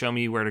time. Show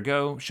me where to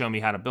go. Show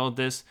me how to build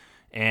this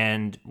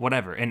and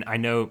whatever. And I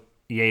know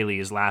Yaley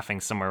is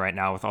laughing somewhere right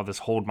now with all this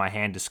hold my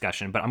hand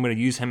discussion, but I'm going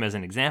to use him as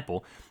an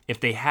example.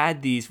 If they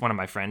had one of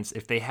my friends,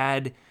 if they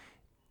had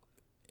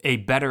a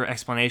better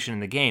explanation in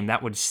the game,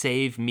 that would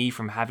save me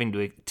from having to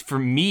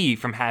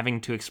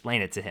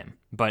explain it to him.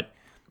 But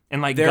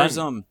and like there's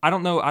I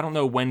don't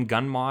know when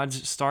gun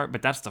mods start,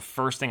 but that's the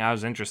first thing I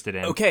was interested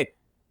in. Okay,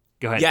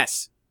 go ahead.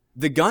 Yes,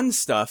 the gun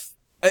stuff,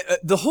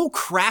 the whole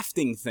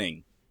crafting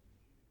thing,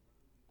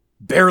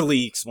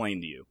 barely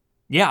explained to you.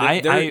 Yeah,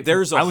 I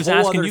was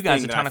asking you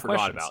guys a ton of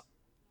questions about.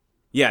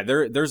 Yeah,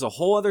 there's a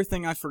whole other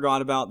thing I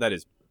forgot about that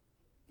is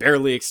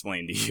barely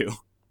explained to you,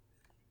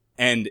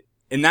 and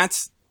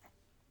that's.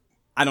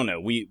 I don't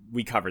know. We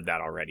covered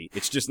that already.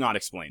 It's just not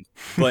explained.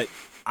 But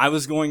I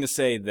was going to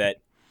say that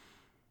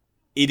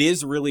it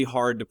is really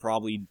hard to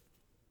probably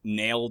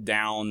nail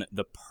down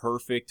the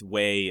perfect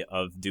way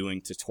of doing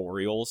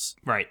tutorials.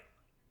 Right.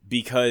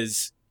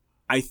 Because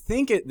I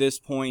think at this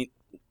point,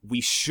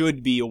 we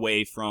should be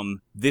away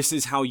from this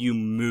is how you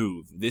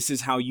move. This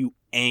is how you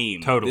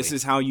aim. Totally. This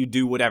is how you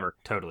do whatever.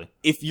 Totally.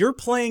 If you're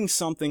playing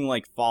something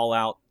like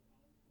Fallout,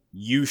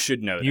 you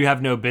should know that. You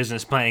have no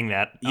business playing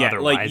that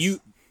otherwise.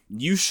 Like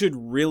you should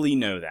really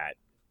know that.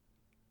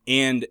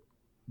 And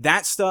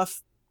that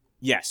stuff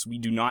yes, we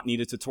do not need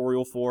a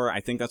tutorial for.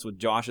 I think that's what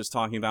Josh is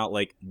talking about.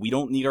 Like, we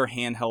don't need our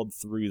handheld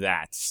through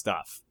that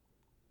stuff.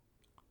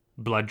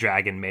 Blood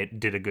Dragon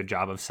did a good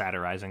job of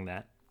satirizing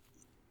that.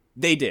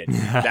 They did.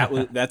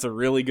 That's a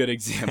really good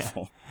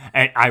example.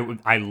 And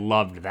I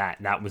loved that.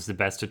 That was the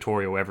best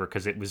tutorial ever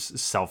because it was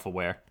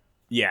self-aware.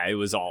 Yeah, it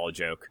was all a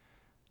joke.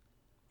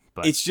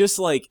 But it's just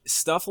like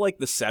stuff like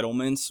the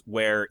settlements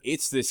where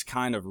it's this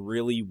kind of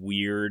really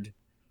weird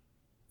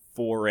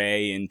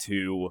foray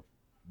into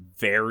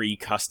very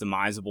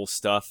customizable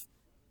stuff,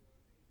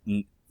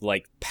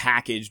 like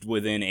packaged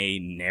within a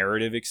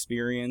narrative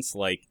experience.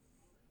 Like,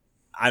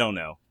 I don't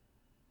know.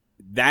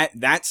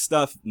 That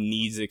stuff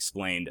needs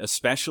explained,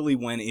 especially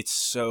when it's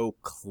so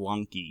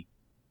clunky.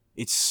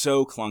 It's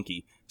so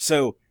clunky.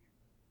 So,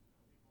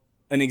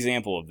 an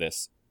example of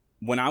this.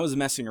 When I was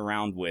messing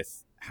around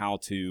with how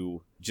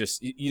to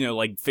just,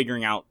 like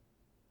figuring out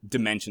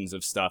dimensions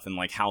of stuff and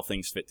like how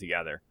things fit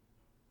together,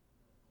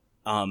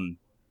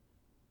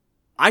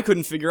 I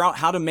couldn't figure out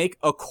how to make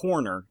a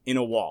corner in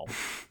a wall.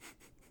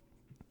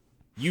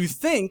 You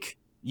think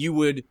you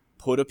would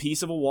put a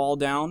piece of a wall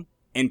down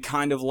and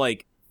kind of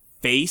like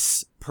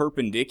face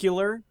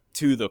perpendicular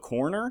to the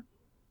corner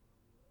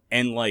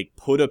and like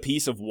put a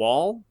piece of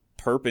wall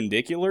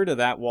perpendicular to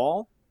that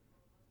wall?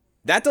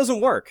 That doesn't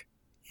work.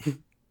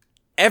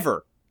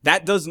 Ever.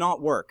 That does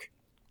not work.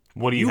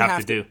 What do you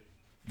have to do?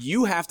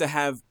 You have to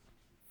have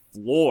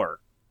floor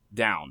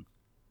down.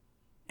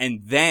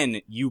 And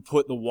then you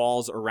put the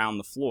walls around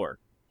the floor.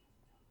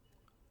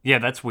 Yeah,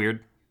 that's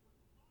weird.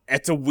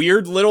 It's a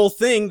weird little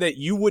thing that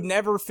you would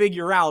never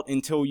figure out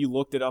until you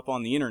looked it up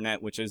on the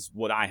internet, which is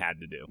what I had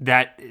to do.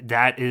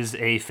 That is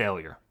a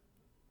failure.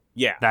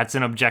 Yeah. That's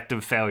an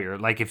objective failure.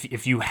 Like,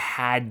 if you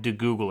had to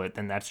Google it,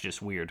 then that's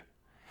just weird.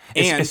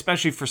 And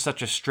especially for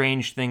such a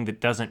strange thing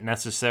that doesn't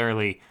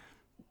necessarily...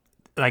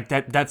 Like,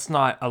 that's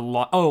not a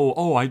lot...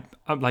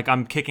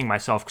 I'm kicking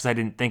myself because I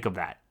didn't think of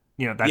that.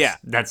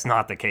 That's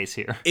not the case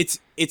here.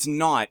 It's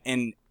not,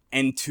 and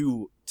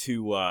to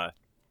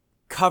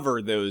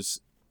cover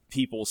those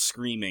people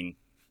screaming,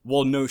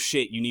 well, no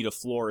shit, you need a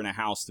floor in a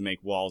house to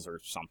make walls or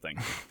something,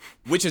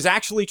 which is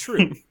actually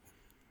true.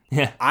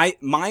 Yeah.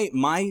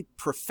 My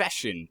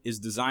profession is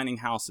designing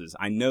houses.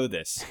 I know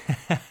this.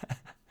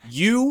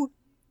 You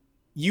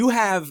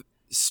have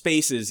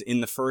spaces in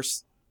the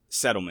first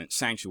settlement,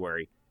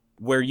 Sanctuary,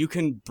 where you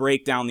can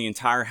break down the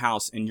entire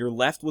house and you're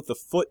left with the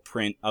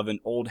footprint of an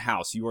old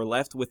house. You are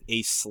left with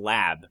a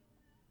slab.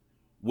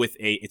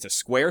 It's a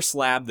square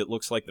slab that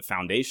looks like the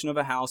foundation of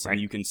a house, right,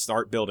 and you can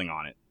start building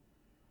on it.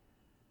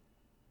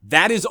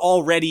 That is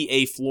already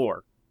a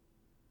floor.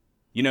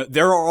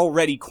 There are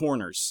already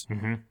corners.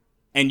 Mm-hmm.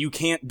 And you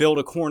can't build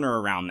a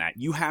corner around that.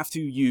 You have to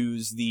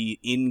use the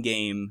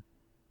in-game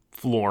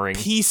flooring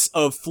piece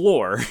of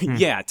floor,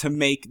 to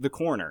make the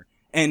corner.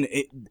 And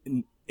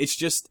it's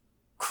just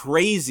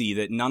crazy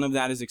that none of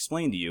that is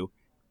explained to you.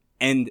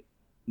 And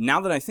now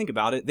that I think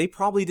about it, they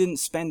probably didn't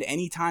spend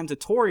any time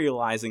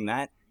tutorializing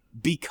that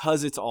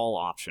because it's all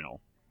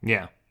optional.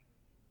 Yeah.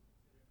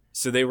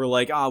 So they were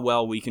like,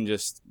 we can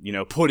just,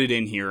 put it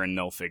in here and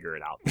they'll figure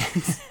it out.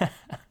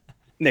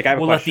 Nick, I have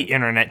a question. We'll let the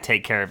internet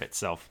take care of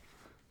itself.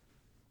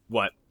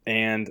 What?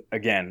 And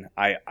again,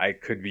 I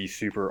could be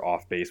super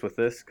off base with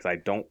this because I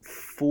don't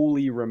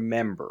fully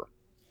remember,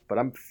 but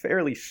I'm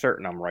fairly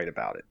certain I'm right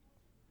about it.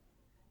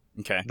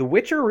 Okay. The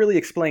Witcher really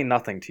explained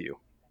nothing to you.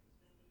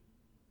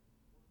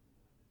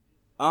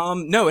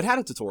 No, it had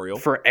a tutorial.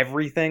 For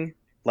everything?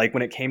 Like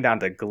when it came down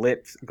to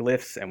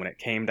glyphs and when it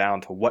came down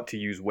to what to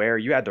use where,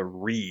 you had to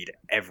read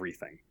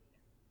everything.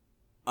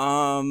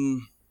 I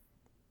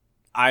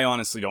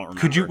honestly don't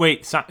remember. Could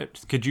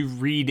you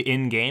read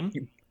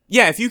in-game?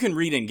 Yeah, if you can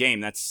read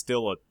in-game, that's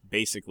still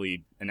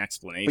basically an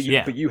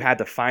explanation. But you had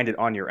to find it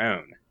on your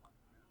own.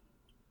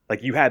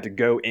 Like you had to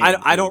go in.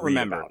 I don't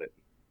remember about it.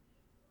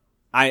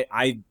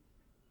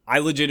 I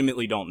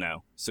legitimately don't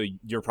know. So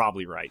you're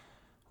probably right.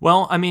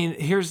 Well, I mean,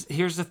 here's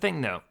the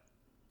thing though.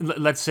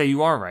 Let's say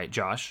you are right,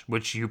 Josh,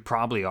 which you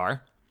probably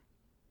are.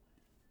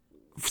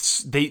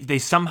 They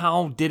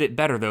somehow did it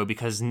better though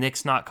because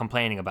Nick's not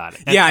complaining about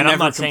it. And I'm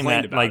not saying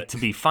that like to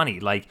be funny.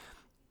 Like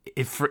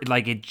if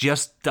it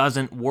just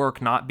doesn't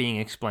work not being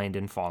explained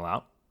in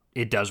Fallout.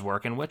 It does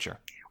work in Witcher.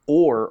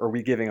 Or are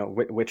we giving a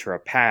Witcher a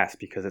pass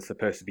because it's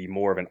supposed to be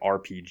more of an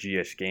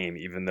RPG-ish game,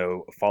 even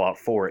though Fallout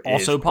 4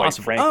 also is, quite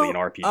frankly, an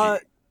RPG?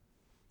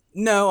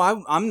 No,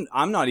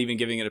 I'm not even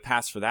giving it a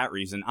pass for that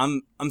reason.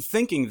 I'm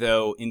thinking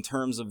though in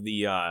terms of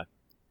the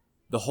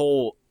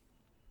whole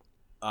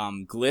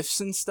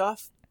glyphs and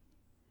stuff.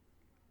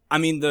 I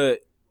mean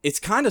it's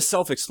kind of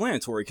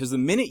self-explanatory because the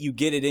minute you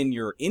get it in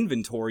your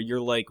inventory, you're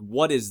like,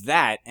 what is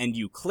that? And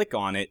you click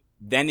on it,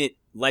 then it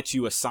lets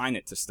you assign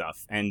it to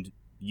stuff and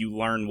you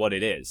learn what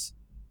it is.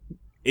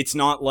 It's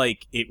not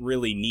like it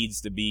really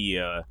needs to be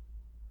a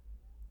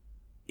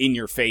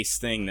in-your-face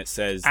thing that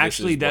says.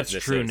 Actually, that's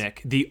this true, is.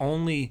 Nick. The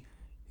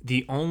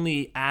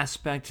only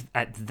aspect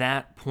at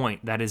that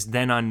point that is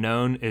then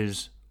unknown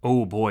is,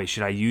 oh boy,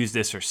 should I use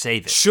this or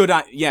save it? Should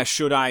I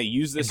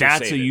use this?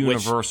 That's or save a it?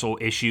 universal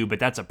issue, but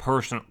that's a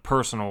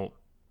personal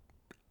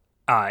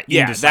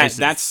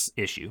indecisive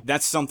issue.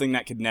 That's something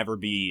that could never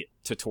be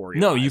tutorialized.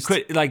 No,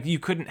 you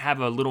couldn't have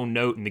a little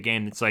note in the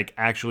game that's like,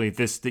 actually,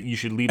 that you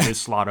should leave this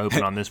slot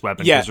open on this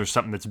weapon because there's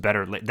something that's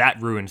better.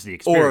 That ruins the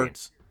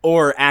experience.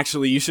 Or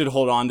actually, you should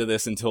hold on to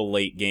this until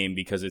late game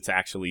because it's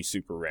actually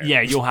super rare.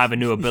 Yeah, you'll have a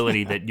new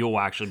ability that you'll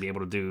actually be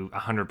able to do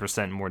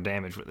 100% more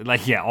damage with it.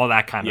 Like, yeah, all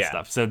that kind of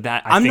stuff. So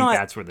I think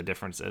that's where the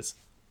difference is.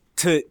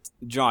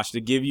 Josh,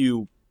 to give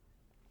you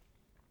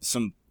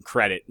some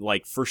credit,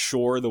 like, for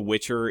sure, The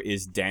Witcher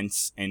is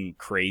dense and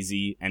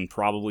crazy, and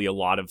probably a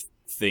lot of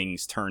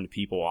things turned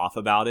people off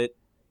about it.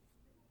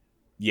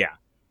 Yeah,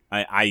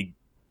 I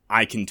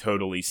can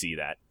totally see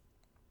that.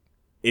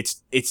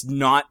 It's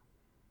not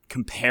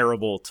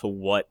comparable to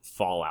what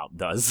Fallout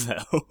does,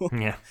 though.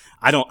 Yeah.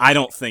 I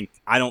don't think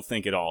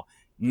at all.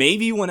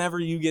 Maybe whenever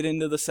you get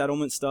into the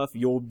settlement stuff,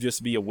 you'll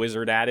just be a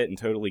wizard at it and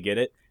totally get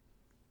it.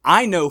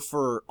 I know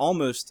for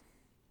almost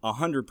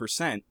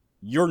 100%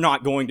 you're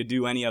not going to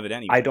do any of it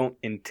anyway. I don't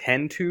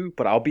intend to,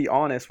 but I'll be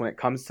honest, when it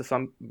comes to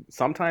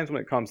sometimes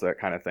when it comes to that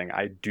kind of thing,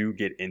 I do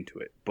get into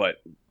it, but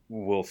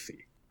we'll see.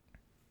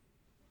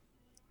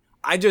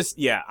 I just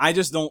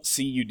don't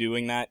see you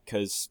doing that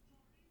because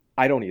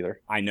I don't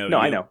either. I know. No,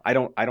 I know. I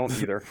don't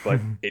either. But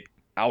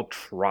I'll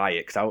try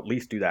it because I'll at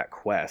least do that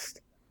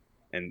quest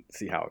and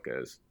see how it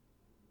goes.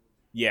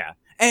 Yeah,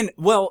 and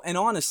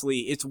honestly,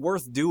 it's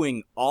worth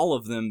doing all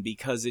of them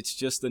because it's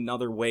just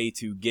another way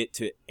to get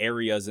to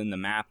areas in the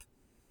map,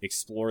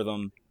 explore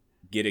them,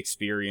 get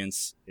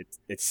experience,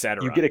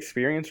 etc. You get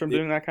experience from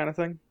doing that kind of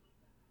thing?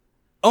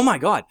 Oh my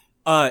god.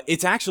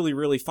 It's actually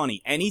really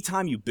funny.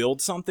 Anytime you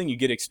build something, you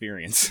get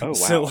experience. Oh wow.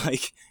 So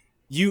like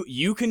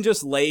you can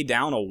just lay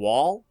down a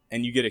wall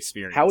and you get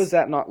experience. How is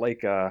that not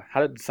like how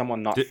did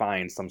someone not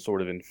find some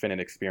sort of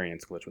infinite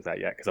experience glitch with that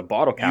yet? Because a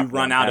bottle cap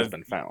has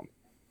been found.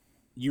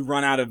 You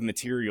run out of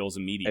materials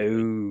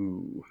immediately.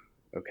 Oh.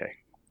 Okay.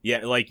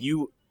 Yeah, like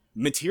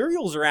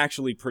materials are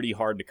actually pretty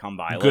hard to come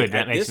by. Good, like,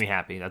 that makes me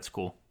happy. That's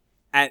cool.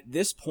 At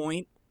this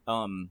point,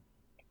 I'm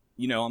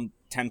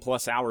 10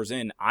 plus hours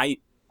in, I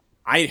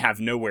have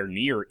nowhere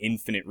near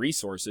infinite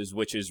resources,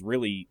 which is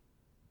really,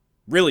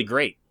 really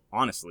great,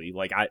 honestly.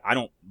 Like, I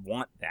don't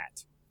want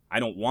that. I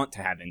don't want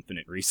to have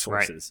infinite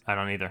resources. Right. I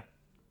don't either.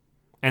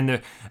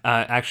 And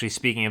actually,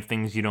 speaking of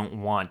things you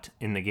don't want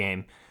in the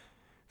game,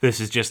 this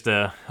is just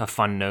a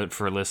fun note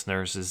for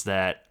listeners, is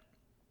that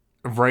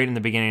right in the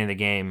beginning of the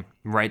game,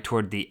 right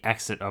toward the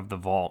exit of the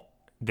vault,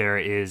 there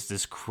is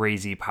this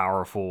crazy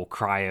powerful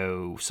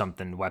cryo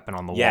something weapon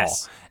on the wall.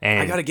 And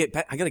I gotta get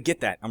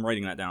that. I'm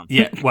writing that down.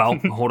 Yeah, well,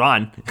 hold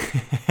on.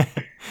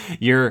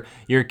 Your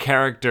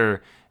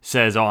character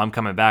says, "Oh, I'm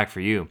coming back for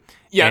you."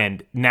 Yeah.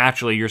 And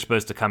naturally, you're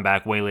supposed to come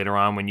back way later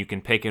on when you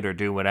can pick it or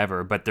do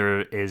whatever. But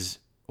there is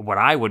what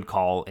I would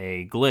call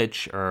a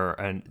glitch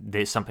or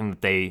something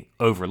that they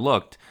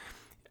overlooked.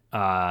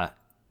 One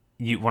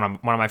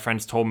of my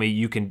friends told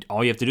me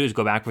all you have to do is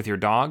go back with your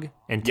dog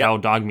and tell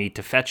Dog Meat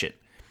to fetch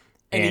it.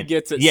 And he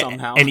gets it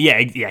somehow. And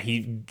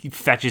he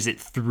fetches it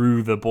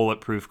through the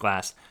bulletproof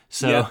glass.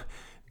 So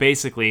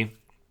basically,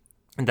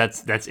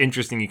 that's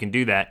interesting. You can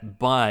do that,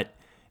 but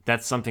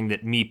that's something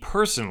that me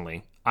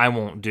personally I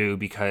won't do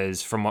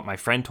because from what my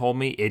friend told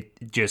me,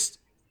 it just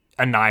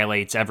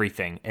annihilates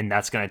everything, and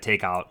that's going to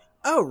take out.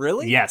 Oh,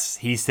 really? Yes,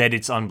 he said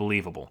it's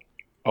unbelievable.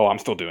 Oh, I'm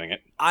still doing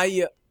it.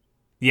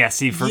 Yeah,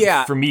 see,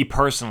 for me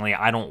personally,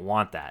 I don't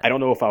want that. I don't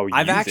know if I'll use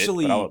it,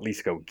 but I'll at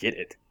least go get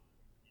it.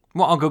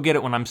 Well, I'll go get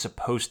it when I'm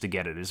supposed to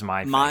get it, is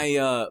my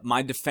thing.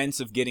 My defense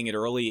of getting it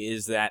early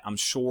is that I'm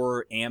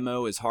sure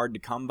ammo is hard to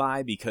come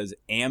by because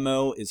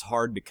ammo is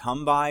hard to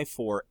come by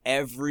for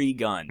every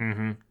gun.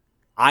 Mm-hmm.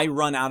 I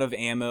run out of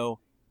ammo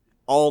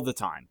all the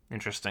time.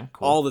 Interesting.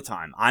 Cool. All the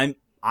time.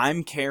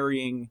 I'm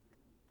carrying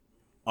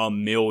a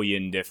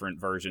million different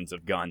versions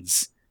of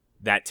guns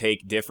that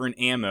take different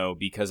ammo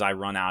because I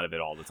run out of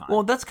it all the time.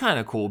 Well, that's kind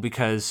of cool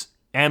because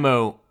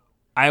ammo,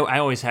 I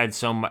always had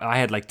I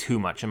had like too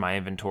much in my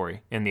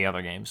inventory in the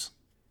other games.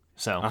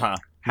 So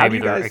maybe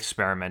they're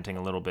experimenting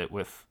a little bit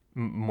with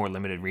more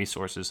limited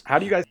resources. How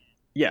do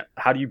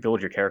you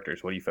build your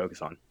characters? What do you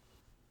focus on?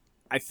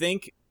 I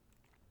think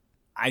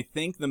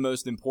the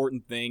most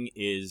important thing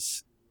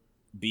is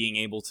being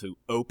able to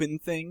open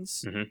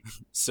things. Mm-hmm.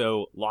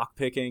 So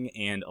lockpicking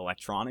and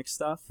electronic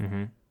stuff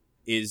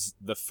is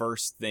the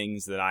first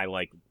things that I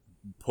like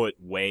put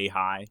way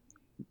high.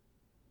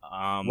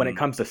 When it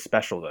comes to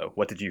special, though,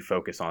 what did you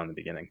focus on in the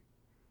beginning?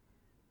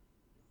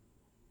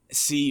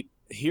 See,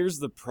 here's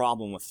the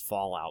problem with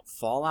Fallout.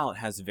 Fallout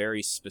has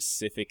very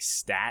specific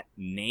stat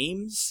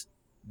names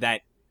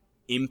that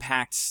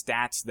impact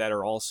stats that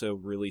are also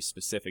really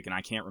specific, and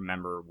I can't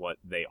remember what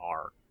they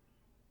are.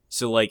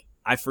 So, like,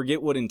 I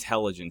forget what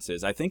intelligence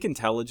is. I think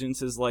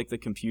intelligence is like the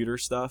computer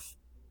stuff.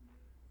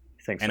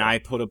 I think so. And I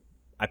put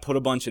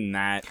a bunch in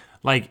that.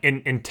 Like,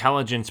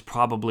 intelligence,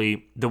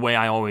 probably, the way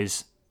I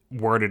always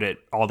worded it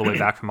all the way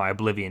back from my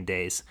Oblivion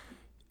days,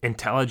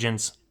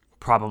 intelligence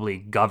probably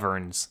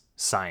governs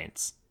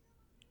science.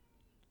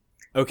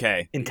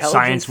 Okay.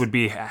 Science would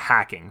be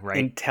hacking, right?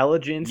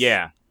 Intelligence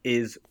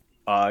is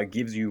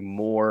gives you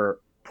more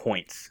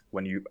points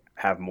when you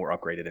have more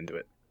upgraded into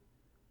it.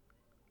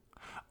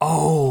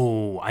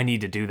 Oh, I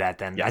need to do that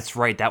then. Yes. That's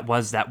right. That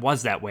was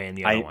that way in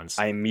the other ones.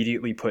 I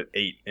immediately put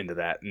 8 into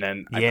that, and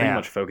then I pretty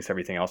much focus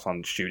everything else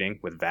on shooting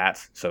with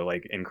VATS, so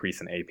like increase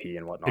in AP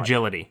and whatnot.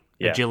 Agility.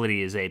 Yeah.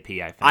 Agility is AP,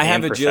 I think. I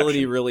have And agility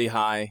perception. really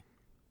high,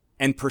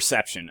 and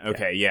perception.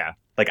 Okay, yeah.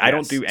 Like I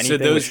don't do anything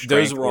those- with strength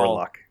those were or all-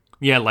 luck.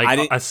 Yeah, I like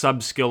didn't- a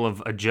sub skill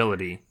of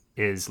agility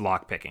is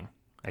lockpicking,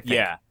 I think.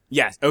 Yeah.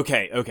 Yes.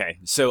 Okay.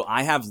 So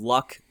I have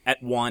luck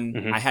at 1.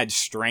 Mhm. I had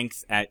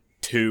strength at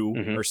 2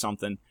 Mhm. or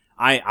something.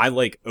 I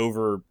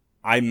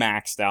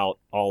maxed out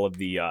all of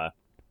the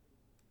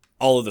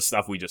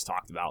stuff we just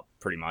talked about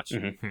pretty much,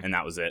 Mhm. and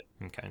that was it.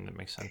 Okay, that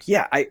makes sense.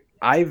 Yeah,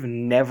 I've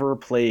never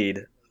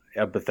played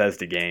a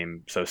Bethesda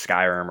game, so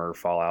Skyrim or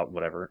Fallout,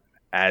 whatever,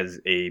 as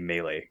a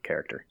melee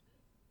character.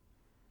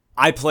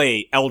 I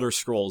play Elder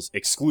Scrolls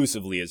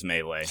exclusively as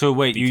melee. So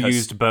wait, you because-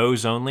 used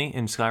bows only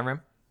in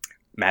Skyrim?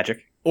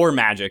 Magic. or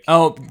magic.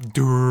 Oh,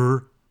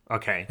 durr.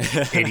 Okay.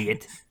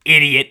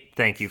 Idiot.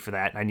 Thank you for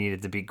that. I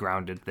needed to be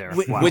grounded there.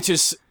 Wow. Which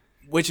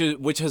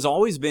has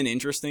always been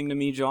interesting to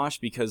me, Josh,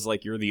 because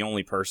like you're the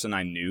only person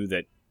I knew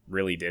that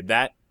really did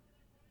that.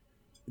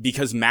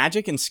 Because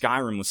magic in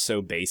Skyrim was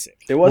so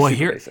basic. It was Well,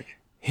 super basic.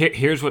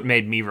 Here's what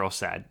made me real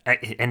sad.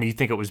 And you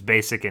think it was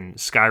basic in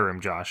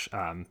Skyrim, Josh.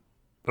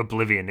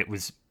 Oblivion, it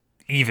was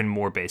even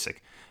more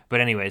basic. But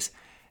anyways,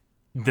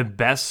 the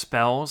best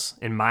spells,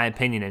 in my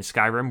opinion, in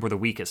Skyrim were the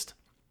weakest.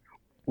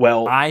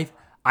 Well,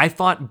 I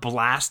thought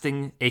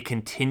blasting a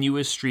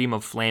continuous stream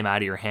of flame out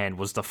of your hand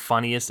was the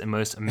funniest and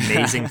most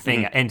amazing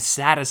thing and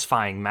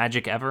satisfying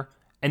magic ever.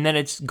 And then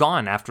it's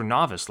gone after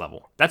novice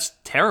level. That's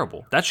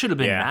terrible. That should have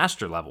been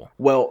master level.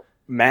 Well,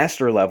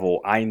 master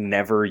level, I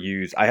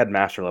had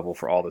master level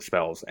for all the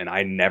spells, and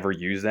I never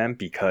used them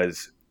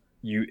because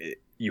you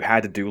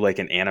had to do like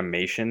an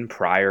animation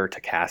prior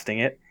to casting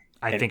it.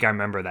 I think I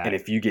remember that. And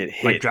if you get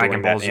hit Like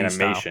Dragon during Ball that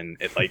Z animation,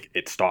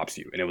 it stops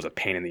you, and it was a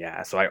pain in the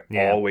ass. So I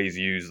always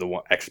use the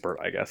one expert,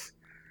 I guess.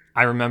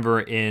 I remember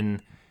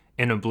in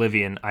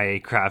Oblivion,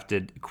 I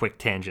crafted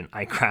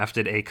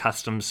a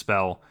custom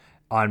spell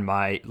on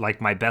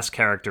my best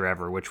character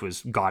ever, which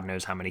was God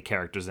knows how many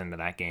characters into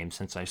that game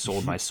since I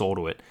sold my soul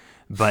to it.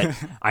 But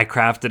I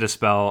crafted a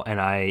spell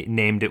and I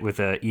named it with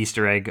a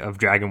Easter egg of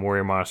Dragon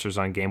Warrior monsters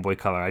on Game Boy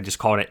Color. I just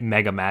called it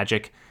Mega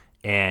Magic,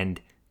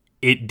 and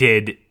it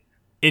did.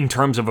 In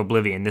terms of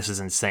Oblivion, this is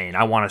insane.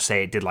 I want to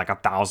say it did like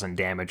 1,000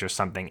 damage or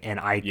something,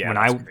 and I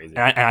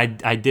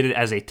did it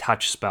as a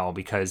touch spell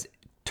because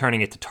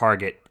turning it to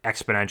target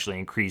exponentially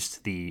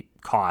increased the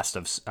cost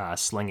of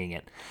slinging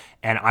it.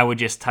 And I would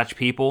just touch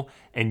people,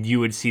 and you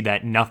would see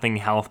that nothing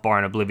health bar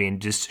in Oblivion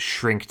just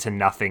shrink to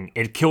nothing.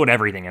 It killed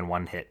everything in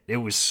one hit. It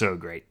was so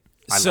great.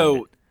 I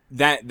loved it.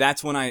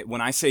 That's when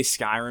I say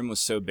Skyrim was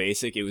so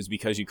basic, it was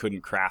because you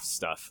couldn't craft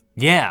stuff.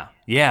 Yeah,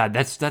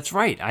 that's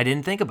right. I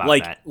didn't think about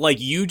that. Like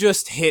you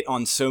just hit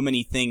on so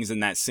many things in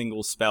that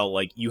single spell.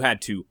 Like you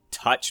had to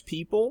touch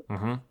people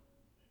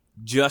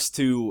just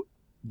to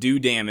do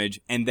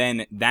damage, and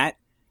then that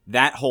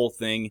whole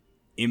thing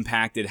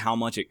impacted how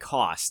much it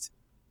cost.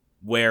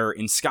 Where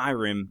in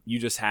Skyrim you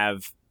just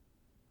have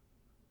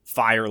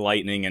fire,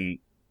 lightning, and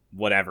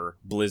whatever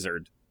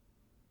blizzard,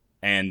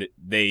 and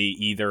they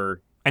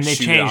either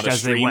shoot changed out a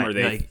as they stream went. or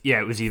they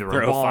it was either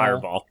throw a ball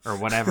fireball or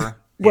whatever.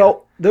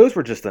 Well, those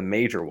were just the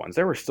major ones.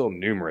 There were still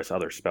numerous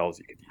other spells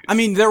you could use. I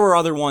mean, there were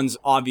other ones,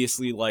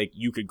 obviously, like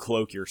you could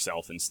cloak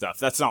yourself and stuff.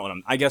 That's not what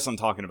I guess I'm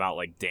talking about,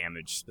 like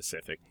damage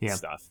specific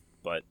stuff.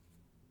 But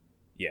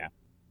yeah,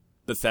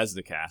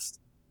 Bethesda cast.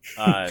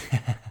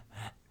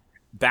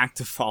 Back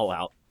to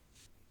Fallout.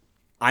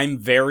 I'm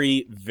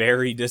very,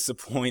 very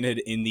disappointed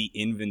in the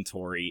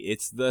inventory.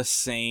 It's the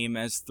same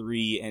as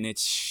 3, and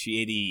it's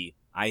shitty.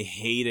 I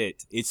hate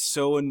it. It's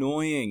so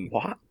annoying.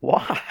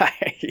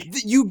 Why?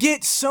 You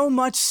get so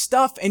much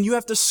stuff, and you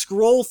have to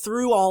scroll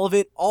through all of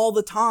it all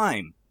the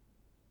time.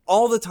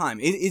 All the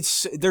time.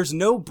 There's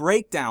no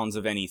breakdowns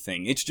of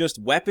anything. It's just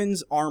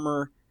weapons,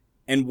 armor,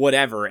 and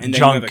whatever. And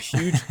then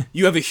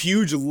you have a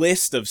huge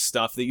list of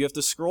stuff that you have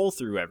to scroll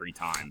through every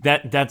time.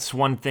 That's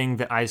one thing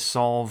that I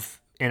solve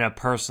in a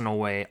personal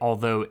way,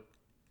 although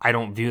I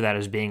don't view that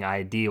as being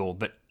ideal,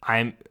 but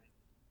you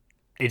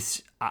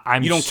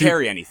don't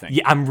carry anything.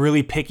 Yeah, I'm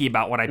really picky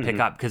about what I pick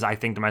up because I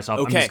think to myself,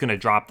 I'm just going to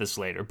drop this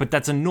later. But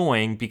that's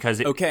annoying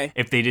because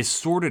if they just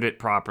sorted it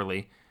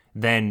properly,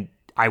 then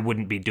I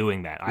wouldn't be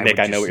doing that. Nick,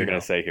 I know what you're going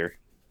to say here.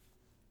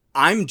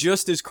 I'm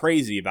just as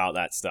crazy about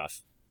that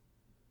stuff.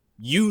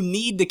 You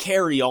need to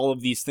carry all of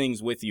these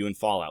things with you in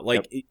Fallout.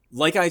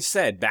 Like I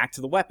said, back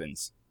to the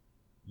weapons.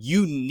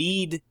 You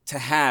need to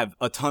have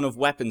a ton of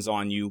weapons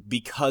on you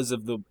because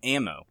of the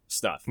ammo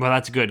stuff. Well,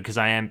 that's good because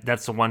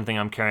that's the one thing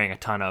I'm carrying a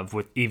ton of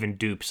with even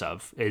dupes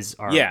of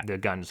the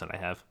guns that I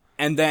have.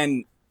 And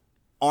then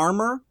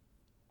armor.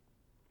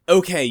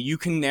 Okay, you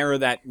can narrow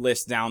that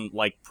list down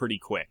like pretty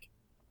quick.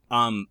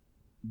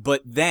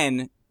 But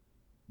then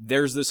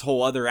there's this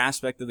whole other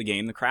aspect of the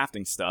game, the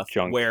crafting stuff,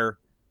 junk.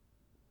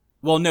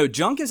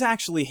 Junk is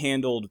actually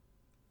handled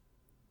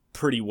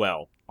pretty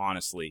well,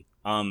 honestly.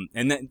 And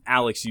then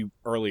Alex, you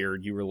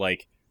were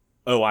like,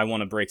 "Oh, I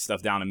want to break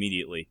stuff down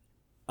immediately."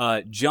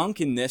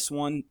 Junk in this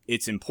one,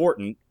 it's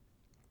important.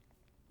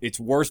 It's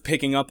worth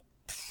picking up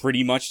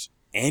pretty much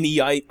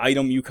any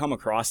item you come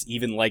across,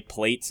 even like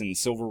plates and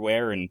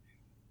silverware and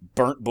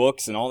burnt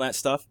books and all that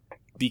stuff,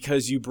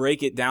 because you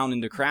break it down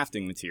into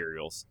crafting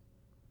materials.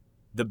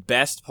 The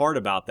best part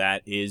about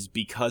that is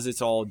because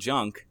it's all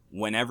junk,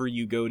 whenever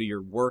you go to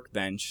your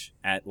workbench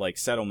at like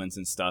settlements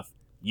and stuff,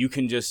 you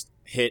can just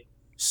hit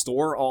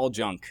store all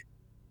junk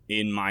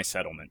in my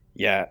settlement.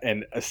 Yeah,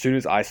 and as soon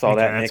as I saw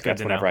Okay, that, that's Nick, good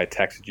that's to whenever know. I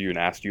texted you and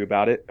asked you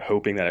about it,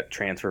 hoping that it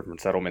transferred from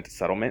settlement to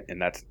settlement,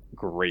 and that's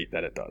great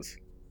that it does.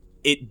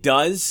 It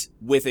does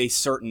with a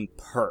certain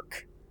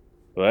perk.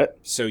 What?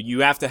 So you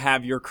have to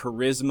have your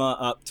charisma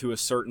up to a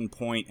certain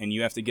point, and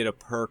you have to get a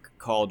perk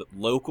called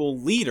local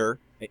leader.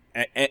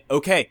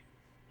 Okay,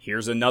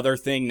 here's another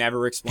thing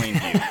never explained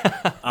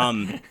to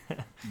you.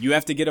 You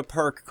have to get a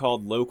perk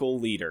called local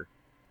leader,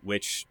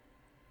 which,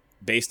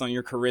 based on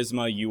your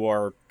charisma, you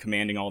are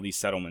commanding all these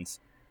settlements.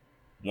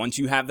 Once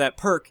you have that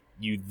perk,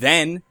 you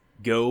then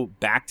go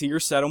back to your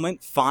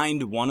settlement,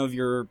 find one of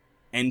your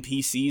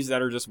NPCs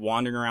that are just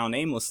wandering around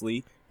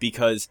aimlessly,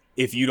 because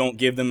if you don't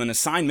give them an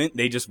assignment,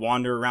 they just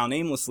wander around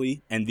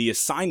aimlessly, and the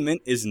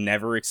assignment is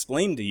never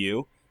explained to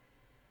you.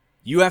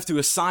 You have to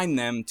assign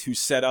them to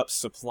set up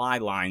supply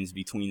lines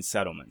between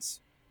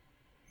settlements.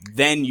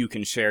 Then you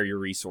can share your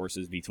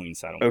resources between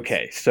settlements.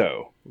 Okay,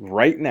 so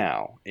right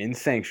now in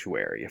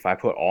Sanctuary, if I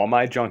put all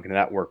my junk into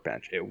that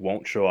workbench, it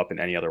won't show up in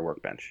any other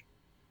workbench.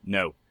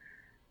 No.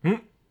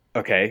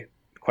 Okay,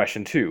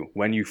 question 2.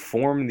 When you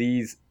form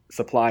these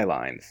supply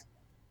lines,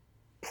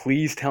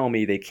 please tell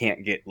me they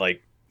can't get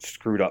like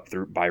screwed up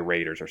by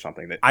raiders or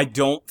something. I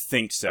don't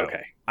think so.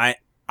 Okay.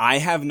 I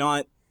have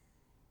not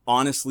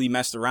honestly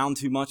messed around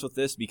too much with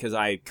this because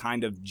I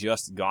kind of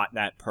just got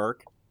that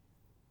perk.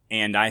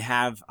 And I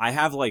have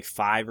like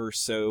 5 or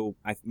so,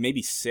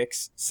 maybe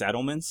 6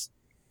 settlements,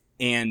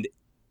 and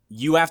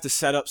you have to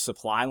set up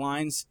supply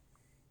lines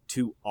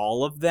to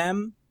all of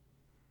them,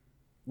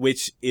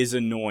 which is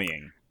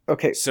annoying.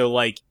 Okay. So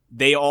like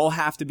they all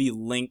have to be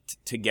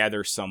linked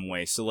together some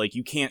way. So like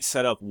you can't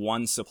set up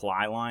one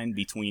supply line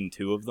between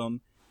 2 of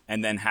them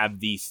and then have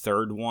the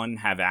third one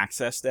have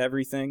access to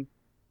everything.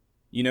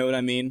 You know what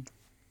I mean?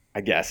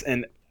 I guess.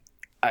 And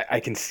I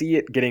can see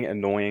it getting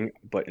annoying,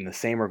 but in the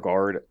same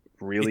regard,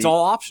 really, it's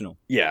all optional.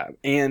 Yeah,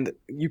 and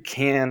you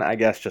can, I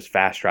guess, just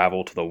fast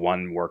travel to the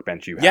one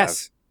workbench you have.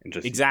 Yes, and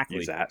just exactly.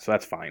 use that. So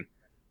that's fine.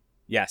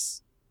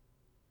 Yes.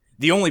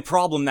 The only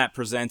problem that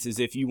presents is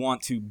if you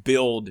want to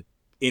build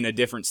in a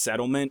different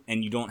settlement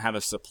and you don't have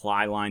a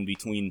supply line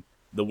between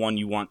the one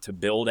you want to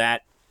build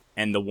at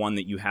and the one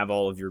that you have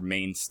all of your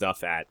main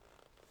stuff at,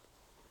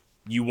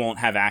 you won't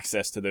have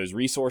access to those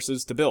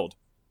resources to build.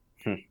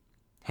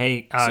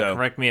 Hey,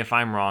 correct me if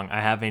I'm wrong. I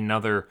have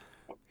another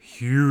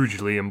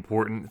hugely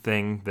important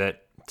thing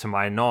that, to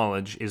my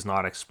knowledge, is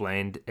not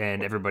explained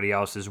and everybody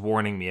else is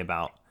warning me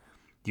about.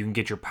 You can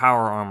get your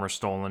power armor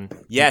stolen.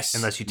 Yes,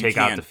 unless you take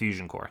out the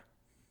fusion core.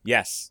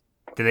 Yes.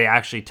 Do they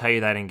actually tell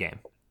you that in game?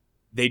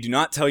 They do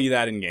not tell you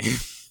that in game.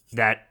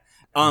 That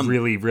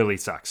really, really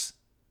sucks.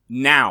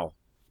 Now,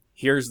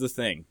 here's the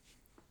thing.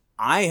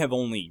 I have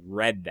only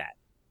read that.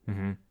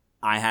 Mm-hmm.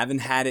 I haven't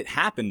had it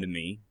happen to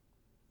me,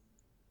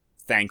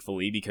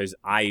 thankfully, because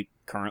I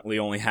currently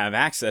only have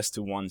access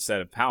to one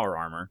set of power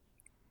armor.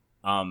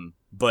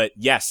 But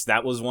yes,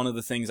 that was one of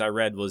the things I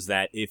read, was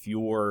that if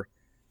your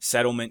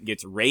settlement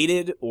gets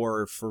raided,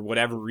 or for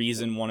whatever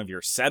reason one of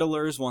your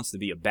settlers wants to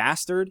be a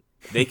bastard,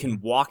 they can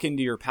walk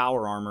into your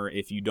power armor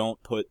if you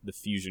don't put the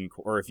fusion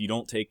core, or if you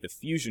don't take the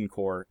fusion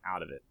core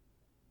out of it.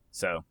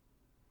 So,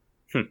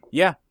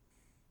 yeah,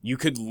 you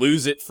could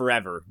lose it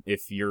forever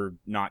if you're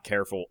not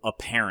careful,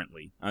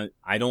 apparently.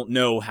 I don't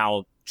know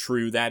how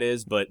true that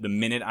is, but the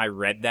minute I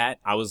read that,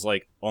 I was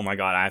like, oh my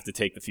god, I have to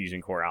take the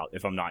fusion core out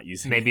if I'm not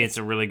using it. Maybe it's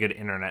a really good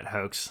internet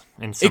hoax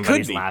and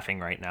somebody's laughing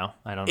right now.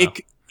 I don't know.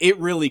 It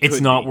really could be.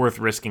 It's not worth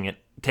risking it.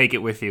 Take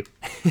it with you.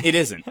 It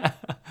isn't.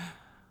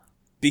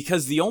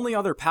 Because the only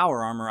other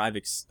power armor I've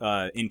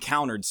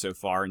encountered so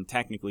far, and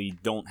technically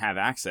don't have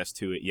access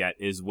to it yet,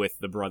 is with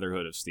the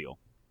Brotherhood of Steel.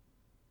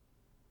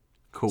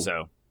 Cool.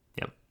 So,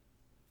 yep.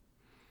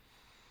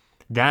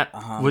 That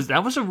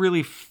was a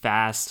really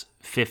fast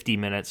 50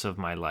 minutes of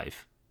my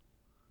life.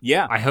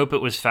 Yeah. I hope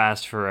it was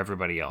fast for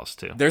everybody else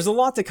too. There's a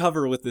lot to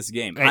cover with this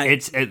game.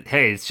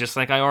 It's just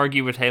like I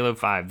argue with Halo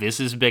 5.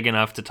 This is big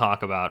enough to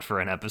talk about for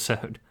an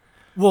episode.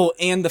 Well,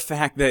 and the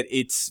fact that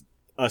it's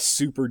a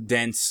super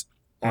dense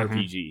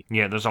RPG.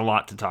 Yeah, there's a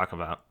lot to talk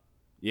about.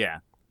 Yeah.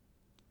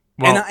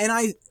 Well, and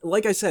I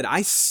like I said,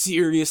 I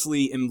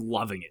seriously am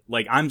loving it.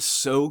 Like, I'm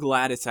so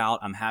glad it's out.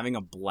 I'm having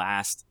a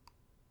blast.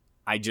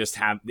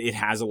 It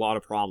has a lot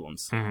of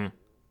problems. Well,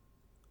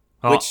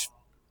 which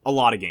a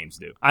lot of games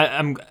do.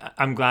 I'm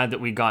glad that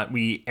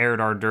we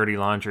aired our dirty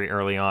laundry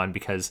early on,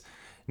 because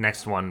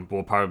next one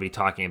we'll probably be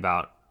talking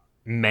about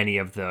many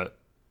of the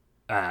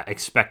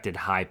expected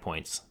high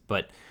points.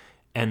 But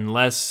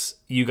unless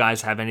you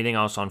guys have anything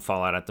else on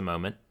Fallout at the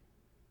moment,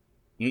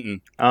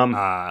 Mm-mm.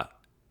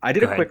 I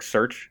did Go a ahead. quick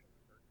search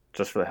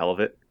just for the hell of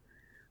it.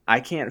 I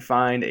can't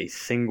find a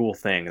single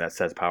thing that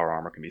says power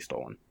armor can be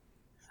stolen.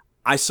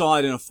 I saw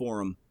it in a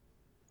forum.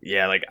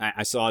 Yeah, like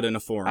I saw it in a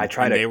forum. I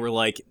tried and to-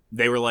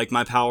 they were like,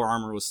 my power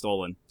armor was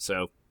stolen.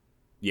 So,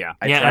 yeah.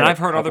 I Yeah, tried and a I've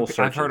heard couple other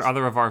searches.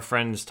 of our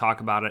friends talk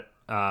about it,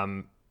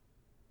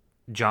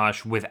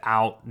 Josh,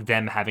 without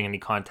them having any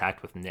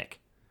contact with Nick.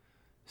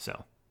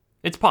 So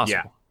it's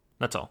possible. Yeah.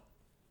 That's all.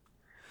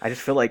 I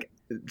just feel like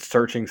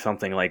searching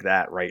something like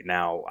that right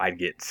now, I'd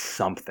get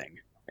something,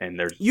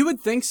 and You would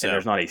think so. and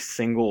there's not a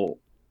single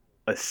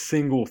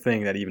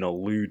thing that even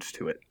alludes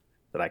to it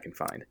that I can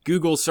find.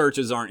 Google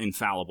searches aren't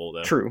infallible,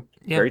 though. True,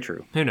 Yeah, very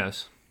true. Who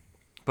knows?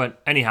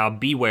 But anyhow,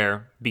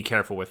 beware. Be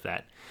careful with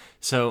that.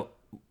 So,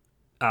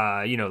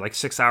 like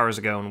 6 hours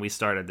ago when we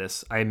started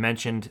this, I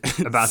mentioned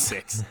about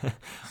 6.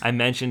 I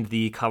mentioned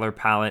the color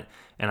palette,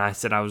 and I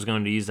said I was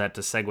going to use that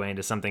to segue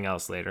into something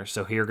else later.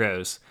 So here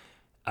goes.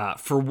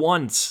 For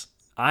once,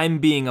 I'm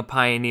being a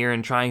pioneer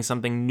and trying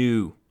something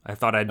new. I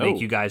thought I'd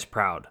make you guys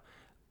proud.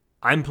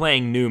 I'm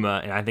playing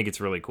Pneuma, and I think it's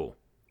really cool.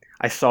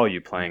 I saw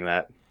you playing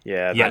that.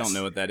 Yeah, Yes. I don't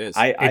know what that is.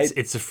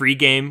 It's a free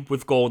game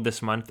with gold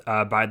this month.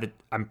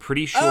 I'm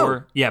pretty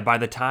sure. By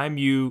the time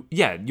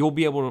you'll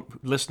be able to,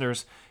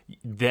 listeners,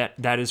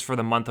 that is for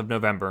the month of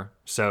November.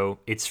 So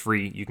it's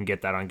free. You can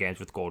get that on Games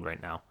with Gold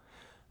right now.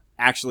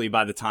 Actually,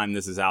 by the time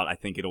this is out, I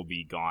think it'll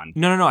be gone.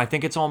 No. I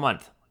think it's all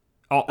month.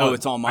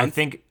 It's all month? I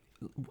think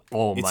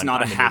all month. It's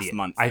not I'm a an half idiot.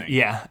 month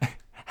thing.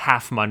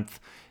 Half month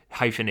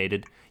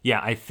hyphenated. Yeah,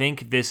 I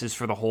think this is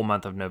for the whole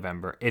month of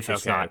November. If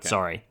it's not,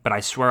 sorry. But I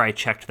swear I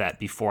checked that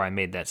before I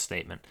made that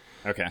statement.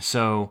 Okay.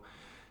 So,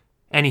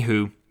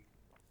 anywho,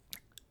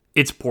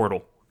 it's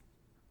Portal.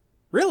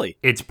 Really?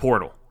 It's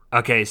Portal.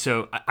 Okay,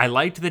 so I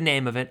liked the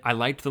name of it. I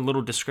liked the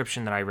little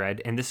description that I read.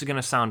 And this is going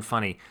to sound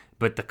funny,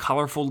 but the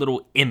colorful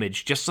little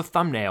image, just a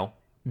thumbnail,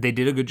 they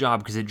did a good job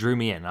because it drew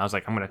me in. I was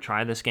like, I'm going to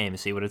try this game and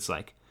see what it's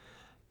like.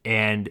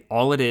 And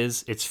all it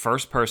is, it's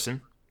first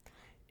person.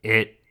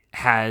 It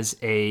has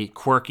a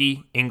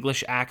quirky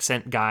English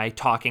accent guy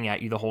talking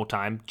at you the whole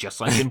time, just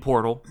like in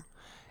Portal.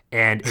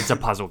 And it's a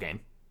puzzle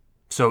game.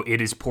 So it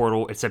is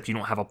Portal, except you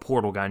don't have a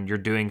portal gun. You're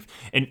doing,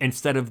 and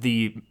instead of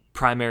the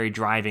primary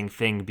driving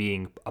thing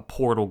being a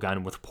portal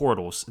gun with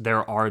portals,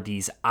 there are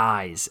these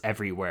eyes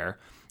everywhere.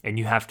 And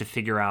you have to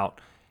figure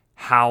out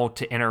how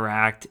to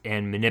interact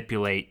and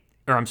manipulate,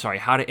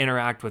 how to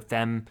interact with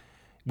them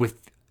with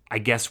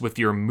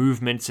your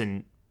movements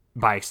and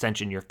by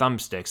extension your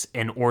thumbsticks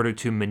in order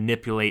to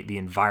manipulate the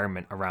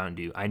environment around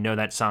you. I know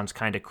that sounds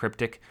kind of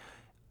cryptic.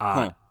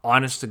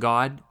 Honest to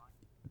God,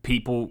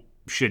 people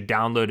should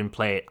download and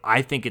play it.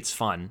 I think it's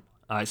fun.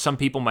 Some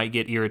people might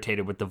get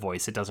irritated with the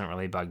voice. It doesn't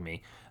really bug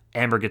me.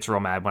 Amber gets real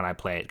mad when I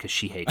play it because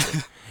she hates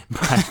it.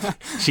 But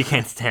she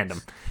can't stand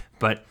them.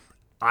 But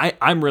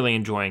I'm really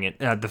enjoying it.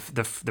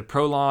 The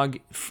prologue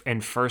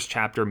and first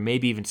chapter,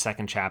 maybe even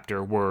second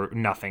chapter, were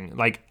nothing.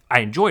 Like, I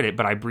enjoyed it,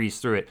 but I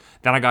breezed through it.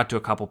 Then I got to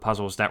a couple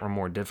puzzles that were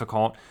more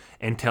difficult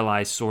until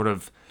I sort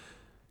of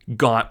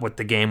got what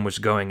the game was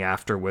going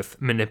after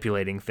with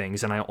manipulating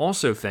things. And I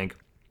also think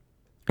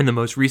in the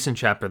most recent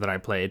chapter that I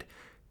played,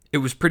 it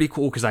was pretty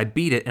cool because I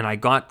beat it and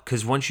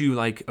because once you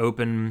like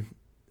open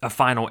a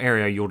final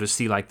area, you'll just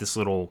see like this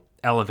little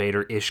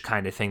elevator-ish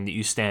kind of thing that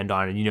you stand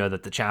on and you know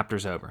that the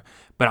chapter's over.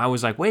 But I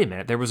was like, wait a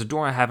minute, there was a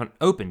door I haven't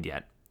opened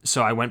yet.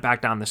 So I went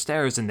back down the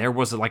stairs and there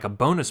was like a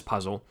bonus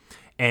puzzle.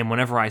 And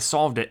whenever I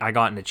solved it, I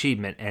got an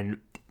achievement. And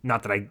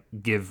not that I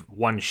give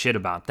one shit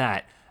about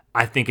that.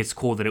 I think it's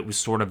cool that it was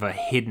sort of a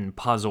hidden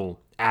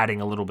puzzle,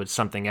 adding a little bit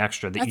something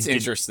extra. That's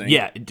interesting.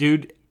 Yeah,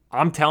 dude,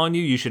 I'm telling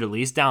you, you should at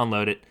least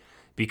download it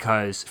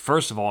because,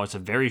 first of all, it's a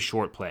very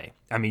short play.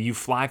 I mean, you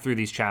fly through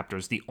these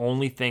chapters. The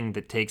only thing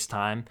that takes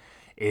time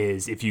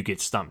is if you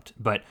get stumped.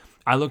 But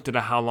I looked at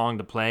how long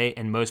to play,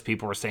 and most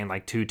people were saying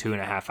like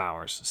 2.5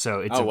 hours. So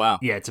it's wow.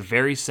 Yeah, it's a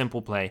very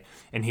simple play.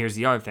 And here's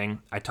the other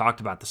thing. I talked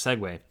about the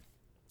segue.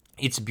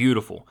 It's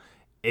beautiful.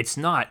 It's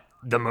not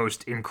the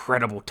most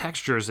incredible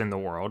textures in the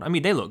world. I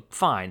mean, they look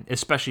fine,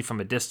 especially from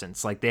a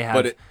distance. Like they have,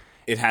 but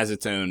it has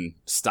its own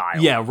style.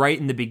 Yeah, right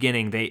in the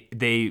beginning,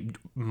 they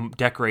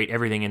decorate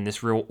everything in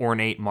this real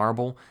ornate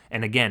marble,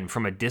 and again,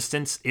 from a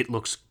distance, it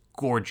looks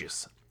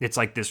gorgeous. It's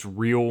like this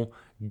real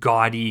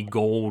gaudy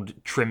gold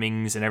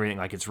trimmings and everything.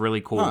 Like it's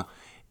really cool. Huh.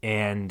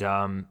 And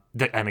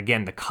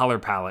again, the color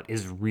palette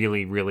is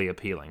really, really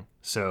appealing.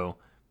 So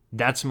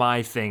that's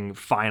my thing.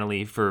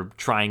 Finally, for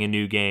trying a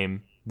new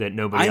game that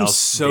nobody else.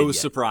 I'm so did yet.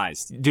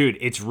 surprised, dude.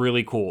 It's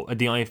really cool.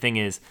 The only thing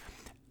is,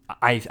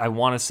 I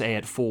want to say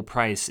at full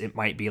price it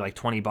might be like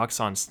 $20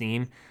 on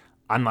Steam.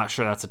 I'm not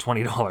sure that's a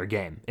 $20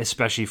 game,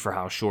 especially for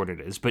how short it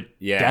is. But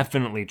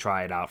definitely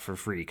try it out for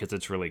free because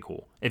it's really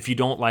cool. If you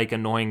don't like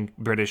annoying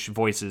British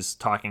voices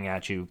talking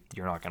at you,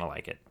 you're not gonna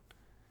like it.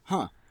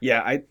 Huh?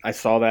 Yeah, I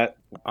saw that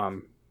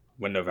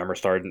when November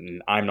started,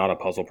 and I'm not a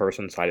puzzle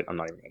person, so I didn't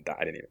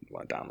even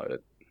want to download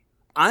it.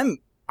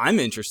 I'm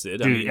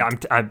interested, dude.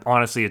 I'm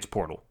honestly, it's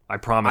Portal. I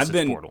promise,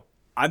 it's Portal.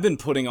 I've been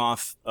putting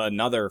off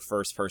another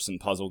first-person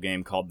puzzle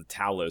game called the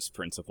Talos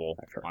Principle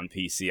on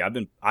PC.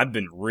 I've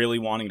been really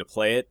wanting to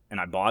play it, and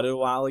I bought it a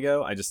while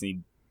ago. I just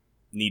need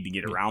to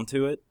get around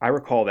to it. I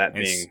recall that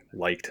being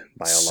liked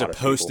by a lot of people.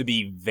 Supposed to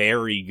be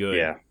very good.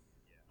 Yeah.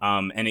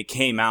 And it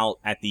came out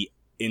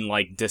in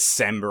like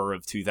December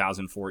of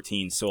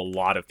 2014, so a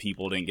lot of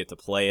people didn't get to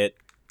play it,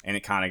 and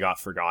it kind of got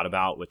forgot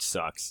about, which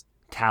sucks.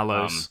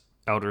 Talos,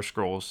 Elder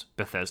Scrolls,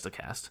 Bethesda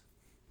cast.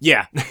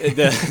 Yeah.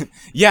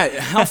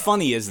 How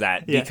funny is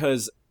that? Yeah.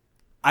 Because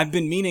I've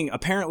been meaning,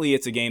 apparently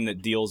it's a game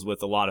that deals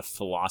with a lot of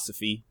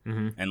philosophy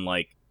and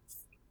like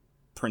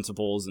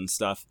principles and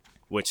stuff,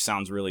 which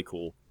sounds really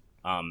cool.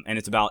 And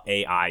it's about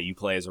AI. You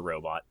play as a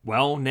robot.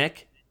 Well,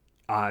 Nick,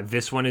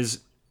 this one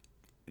is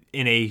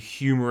in a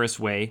humorous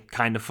way,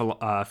 kind of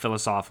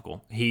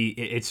philosophical.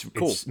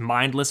 It's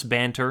mindless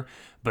banter,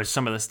 but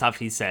some of the stuff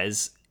he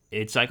says,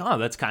 it's like, oh,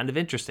 that's kind of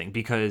interesting,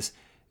 because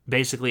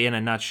basically, in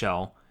a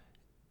nutshell,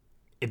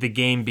 the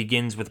game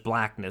begins with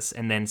blackness,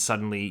 and then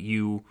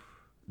suddenly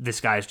this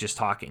guy's just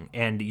talking,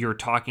 and you're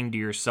talking to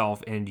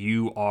yourself, and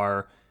you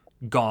are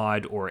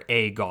God or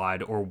a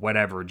god or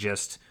whatever,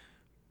 just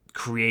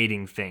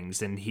creating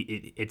things. And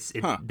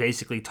it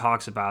basically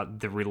talks about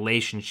the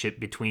relationship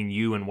between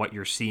you and what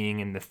you're seeing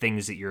and the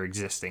things that you're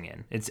existing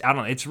in.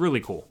 It's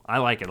really cool. I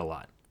like it a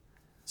lot.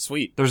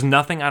 Sweet. There's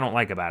nothing I don't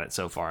like about it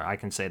so far. I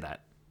can say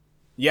that.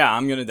 Yeah,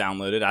 I'm gonna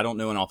download it. I don't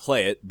know when I'll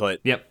play it, but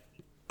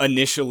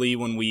initially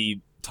when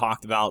we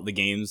talked about the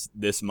games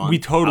this month, we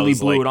totally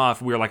blew it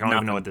off. We were like, I don't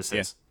even know what this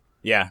is.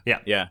 Yeah.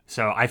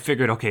 So I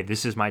figured, okay,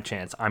 this is my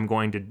chance. I'm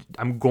going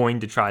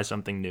to try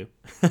something new.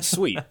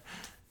 Sweet.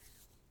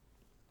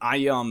 I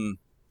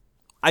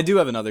do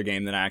have another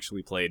game that I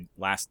actually played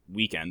last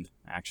weekend,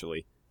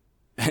 actually,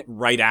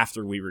 right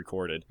after we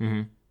recorded.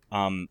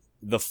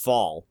 The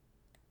Fall.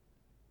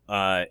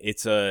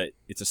 It's a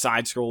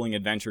side-scrolling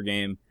adventure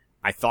game.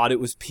 I thought it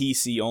was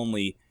PC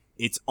only.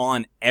 It's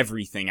on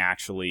everything,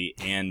 actually,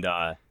 and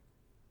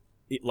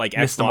like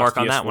missed Xbox, the mark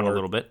on PS4. that one a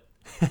little bit.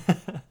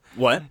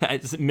 What? I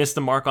just missed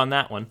the mark on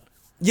that one.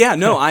 Yeah,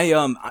 no,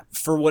 I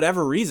for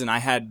whatever reason I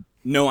had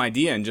no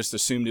idea and just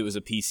assumed it was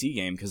a PC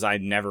game because I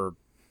never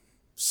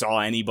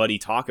saw anybody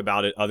talk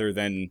about it other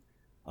than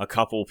a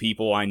couple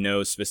people I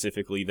know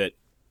specifically that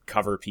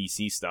cover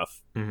PC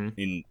stuff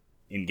in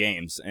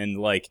games. And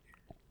like,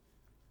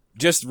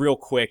 just real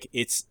quick,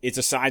 it's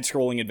a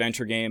side-scrolling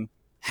adventure game.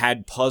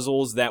 Had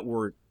puzzles that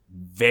were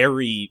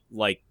very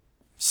like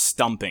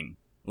stumping.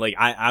 Like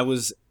I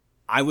was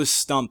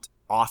stumped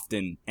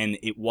often, and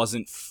it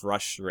wasn't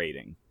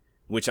frustrating,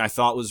 which I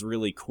thought was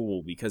really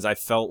cool because I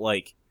felt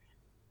like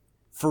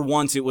for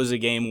once it was a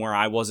game where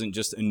I wasn't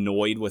just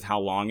annoyed with how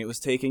long it was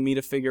taking me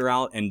to figure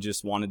out and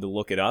just wanted to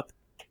look it up.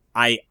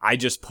 I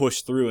just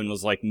pushed through and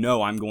was like,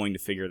 no, I'm going to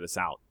figure this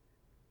out.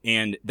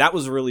 And that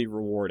was really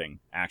rewarding,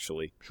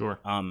 actually. Sure.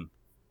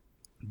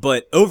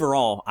 But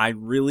overall, I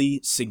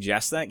really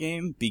suggest that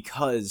game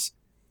because,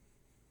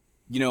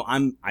 you know,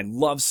 I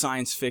love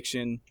science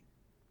fiction.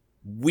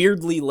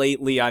 Weirdly,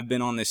 lately, I've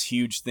been on this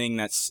huge thing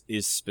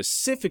is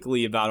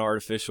specifically about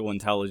artificial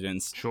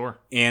intelligence. Sure.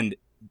 And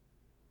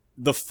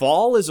The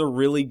Fall is a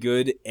really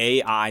good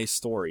AI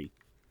story.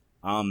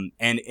 And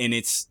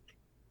it's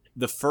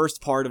the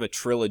first part of a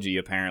trilogy,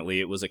 apparently.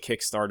 It was a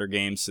Kickstarter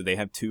game, so they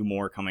have 2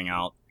 more coming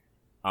out.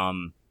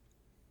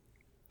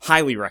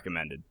 Highly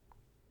recommended.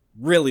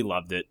 Really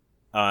loved it.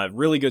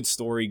 Really good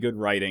story, good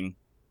writing.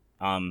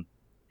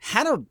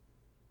 Had a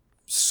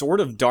sort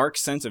of dark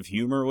sense of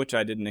humor, which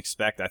I didn't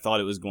expect. I thought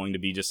it was going to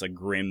be just a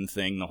grim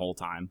thing the whole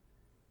time.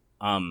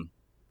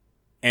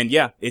 And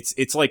yeah,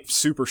 it's like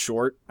super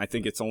short. I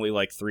think it's only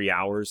like 3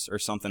 hours or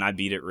something. I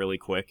beat it really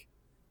quick.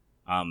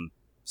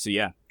 So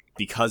yeah,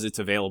 because it's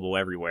available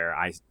everywhere,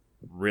 I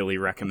really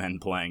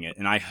recommend playing it.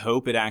 And I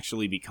hope it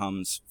actually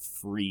becomes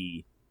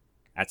free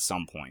at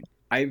some point.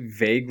 I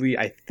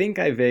think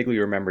I vaguely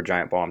remember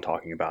Giant Bomb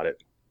talking about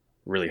it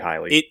really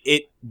highly.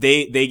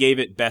 They gave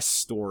it best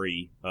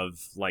story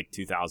of like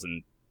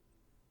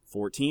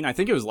 2014. I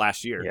think it was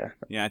last year.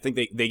 Yeah. I think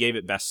they gave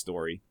it best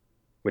story,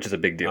 which is a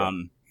big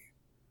deal.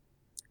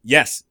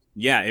 Yes,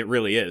 yeah, it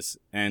really is.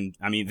 And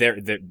I mean,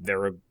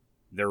 they're a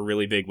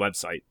really big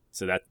website,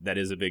 so that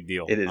is a big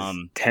deal. It is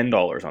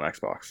 $10 on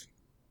Xbox.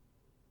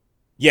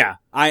 Yeah,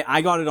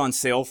 I got it on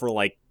sale for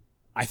like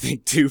I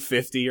think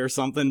 $2.50 or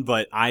something,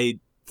 but I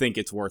think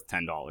it's worth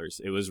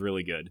 $10. It was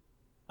really good.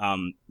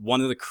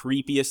 One of the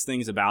creepiest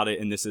things about it,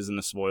 and this isn't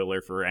a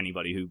spoiler for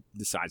anybody who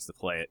decides to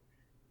play it,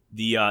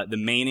 the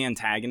main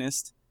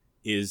antagonist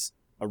is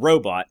a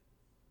robot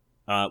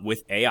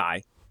with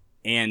AI,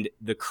 and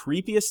the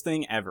creepiest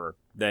thing ever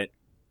that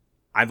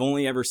I've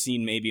only ever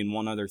seen maybe in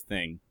one other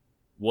thing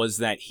was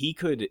that he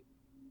could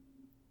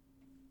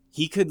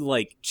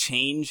like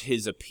change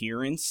his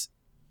appearance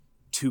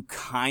to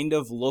kind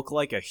of look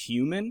like a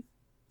human,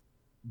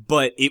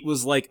 but it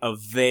was like a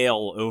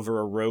veil over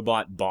a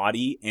robot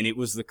body, and it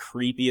was the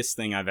creepiest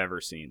thing I've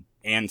ever seen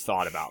and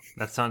thought about.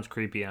 That sounds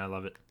creepy, and I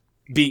love it.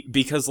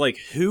 Because, like,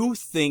 who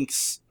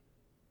thinks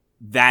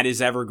that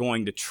is ever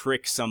going to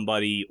trick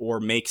somebody or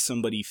make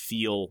somebody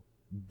feel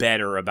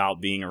better about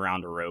being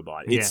around a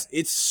robot.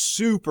 It's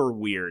super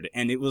weird,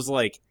 and it was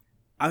like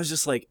I was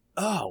just like,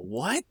 oh,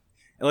 what?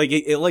 Like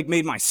it like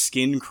made my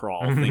skin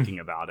crawl thinking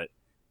about it,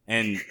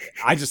 and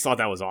I just thought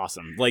that was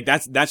awesome. Like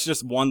that's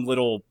just one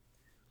little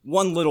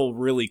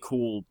really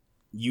cool,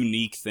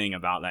 unique thing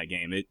about that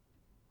game.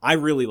 I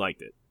really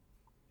liked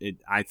it.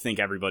 I think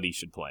everybody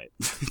should play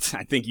it.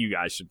 I think you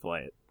guys should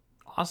play it.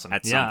 Awesome.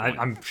 At some point.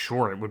 I'm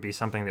sure it would be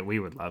something that we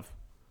would love.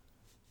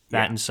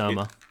 That and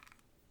Soma.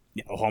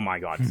 Oh my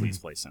God, please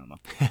play Soma.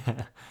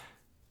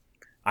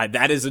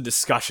 That is a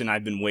discussion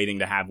I've been waiting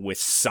to have with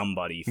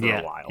somebody for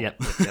a while.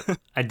 Yep.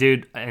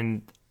 Dude,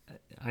 and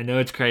I know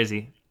it's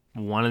crazy.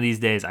 One of these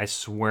days, I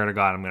swear to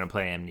God, I'm going to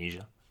play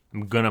Amnesia.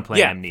 I'm going to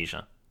play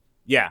Amnesia.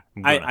 Yeah,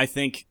 I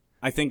think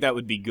that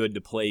would be good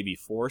to play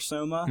before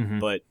Soma,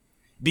 but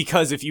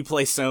because if you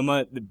play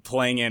Soma,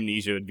 playing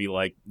Amnesia would be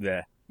like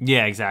the...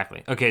 Yeah,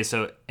 exactly. Okay,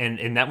 so,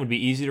 and that would be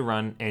easy to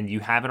run, and you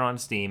have it on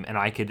Steam, and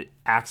I could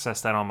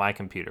access that on my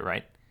computer,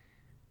 right?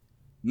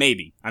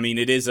 Maybe. I mean,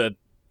 it is a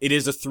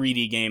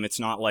 3D game. It's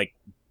not like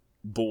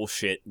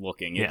bullshit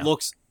looking. It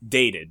looks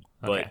dated,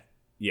 but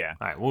yeah.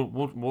 All right,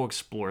 we'll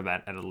explore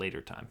that at a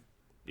later time.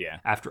 Yeah.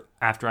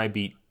 After I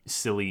beat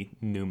silly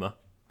Pneuma.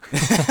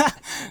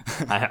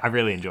 I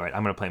really enjoy it.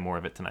 I'm going to play more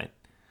of it tonight.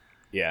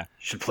 Yeah.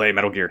 Should play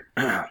Metal Gear.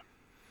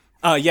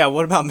 Yeah,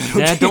 what about Metal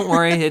Gear? Yeah, don't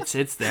worry,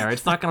 it's there.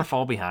 It's not going to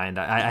fall behind.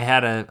 I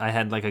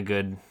had like a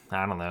good,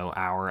 I don't know,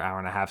 hour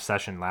and a half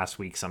session last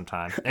week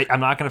sometime. I'm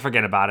not going to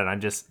forget about it.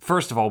 I'm just,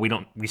 first of all,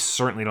 we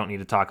certainly don't need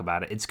to talk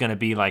about it. It's going to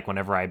be like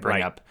whenever I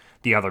bring up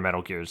the other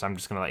Metal Gears, I'm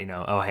just going to let you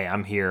know, oh, hey,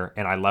 I'm here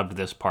and I loved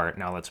this part.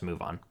 Now let's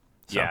move on.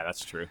 So, yeah,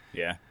 that's true.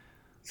 Yeah.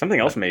 Something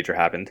else major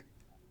happened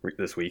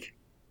this week.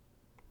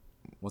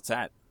 What's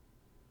that?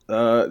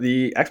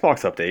 The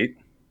Xbox update.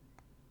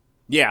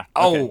 Yeah.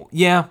 Okay. Oh,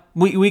 yeah.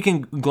 We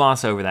can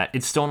gloss over that.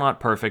 It's still not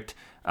perfect.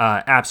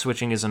 App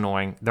switching is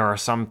annoying. There are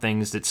some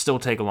things that still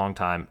take a long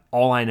time.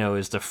 All I know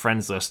is the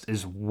friends list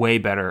is way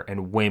better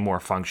and way more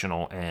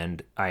functional,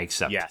 and I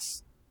accept.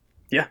 Yes.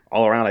 Yeah,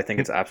 all around, I think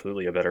it's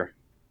absolutely a better.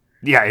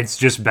 Yeah, it's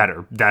just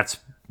better. That's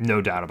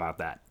no doubt about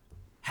that.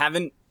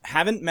 Haven't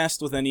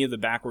messed with any of the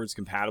backwards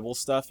compatible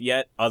stuff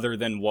yet, other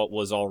than what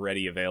was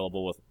already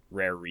available with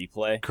Rare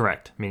Replay.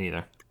 Correct. Me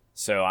neither.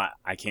 So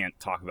I can't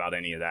talk about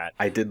any of that.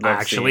 I did love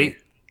Actually,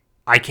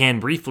 I can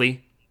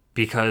briefly,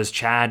 because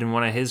Chad and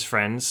one of his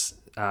friends,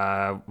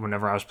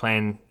 whenever I was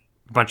playing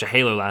a bunch of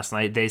Halo last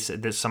night, they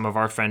said that some of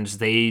our friends,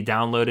 they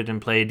downloaded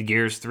and played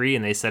Gears 3,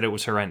 and they said it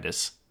was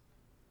horrendous.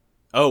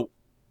 Oh,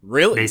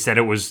 really? They said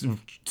it was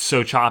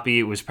so choppy,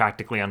 it was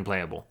practically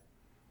unplayable.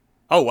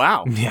 Oh,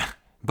 wow. Yeah.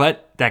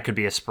 But that could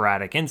be a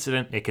sporadic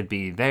incident. It could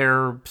be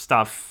their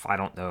stuff. I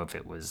don't know if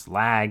it was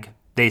lag.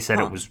 They said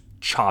it was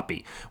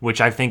choppy, which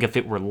I think if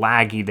it were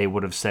laggy, they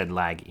would have said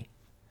laggy.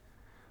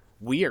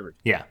 Weird.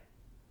 Yeah.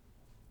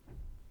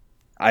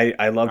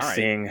 I loved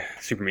seeing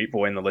Super Meat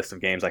Boy in the list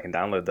of games I can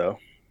download, though.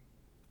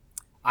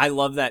 I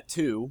love that,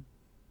 too.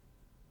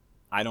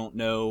 I don't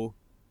know.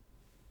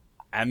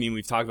 I mean,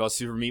 we've talked about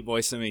Super Meat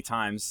Boy so many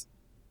times.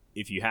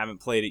 If you haven't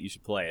played it, you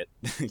should play it,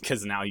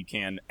 because now you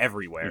can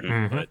everywhere.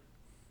 Mm-hmm. But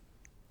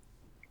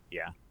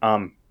yeah.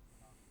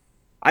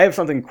 I have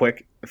something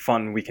quick,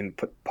 fun we can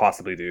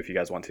possibly do if you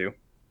guys want to.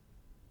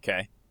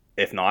 Okay.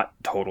 If not,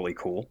 totally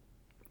cool.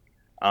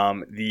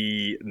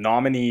 The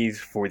nominees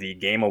for the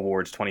Game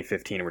Awards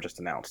 2015 were just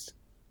announced.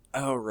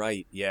 Oh,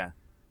 right. Yeah.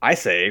 I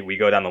say we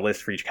go down the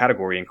list for each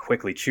category and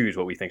quickly choose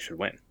what we think should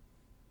win.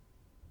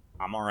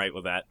 I'm all right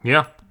with that.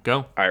 Yeah, go.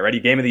 All right, ready?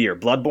 Game of the Year.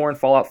 Bloodborne,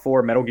 Fallout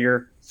 4, Metal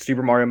Gear,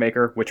 Super Mario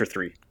Maker, Witcher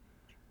 3.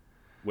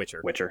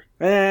 Witcher.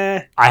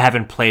 I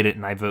haven't played it,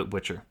 and I vote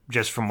Witcher.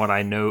 Just from what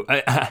I know.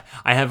 I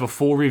have a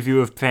full review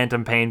of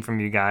Phantom Pain from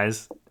you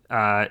guys.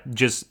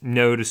 Just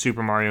no to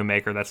Super Mario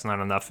Maker. That's not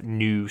enough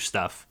new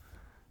stuff.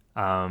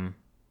 What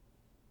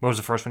was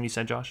the first one you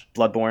said, Josh?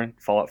 Bloodborne,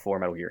 Fallout 4,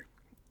 Metal Gear.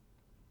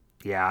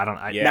 Yeah, I don't...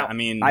 I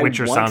mean...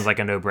 Witcher sounds like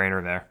a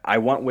no-brainer there. I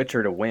want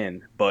Witcher to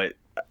win, but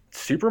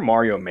Super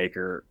Mario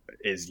Maker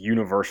is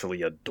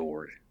universally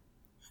adored.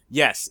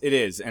 Yes, it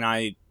is, and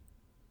I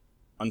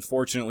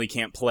unfortunately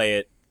can't play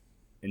it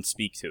and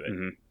speak to it.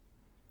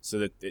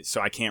 Mm-hmm.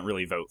 So I can't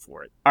really vote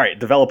for it. All right,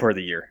 Developer of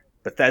the Year.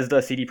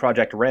 Bethesda, CD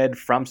Projekt Red,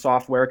 From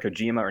Software,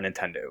 Kojima, or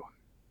Nintendo?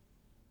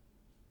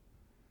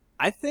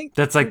 I think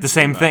that's like Kojima. The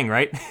same thing,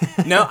 right?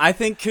 No, I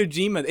think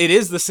Kojima. It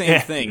is the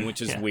same thing,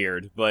 which is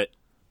weird, but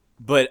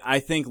I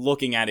think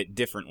looking at it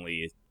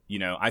differently,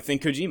 I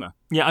think Kojima.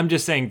 Yeah, I'm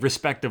just saying,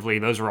 respectively,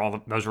 those are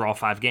all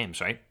 5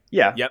 games, right?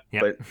 Yeah. Yep.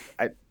 But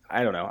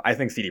I don't know. I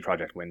think CD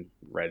Projekt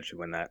Red should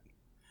win that.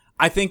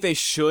 I think they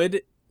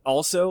should.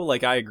 Also,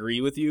 like, I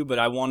agree with you, but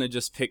I want to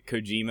just pick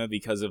Kojima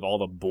because of all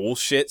the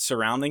bullshit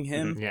surrounding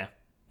him. Yeah.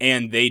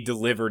 And they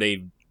delivered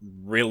a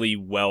really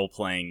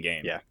well-playing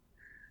game. Yeah.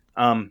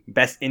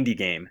 Best indie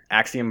game.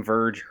 Axiom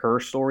Verge,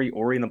 Her Story,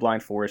 Ori and the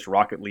Blind Forest,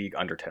 Rocket League,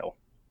 Undertale.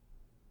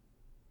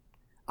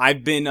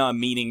 I've been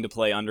meaning to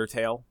play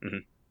Undertale,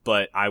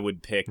 but I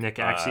would pick... Nick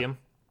Axiom?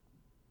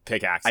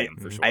 Pick Axiom,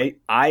 for sure.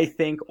 I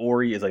think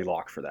Ori is a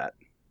lock for that.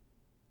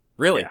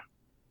 Really? Yeah.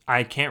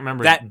 I can't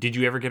remember. Did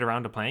you ever get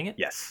around to playing it?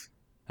 Yes.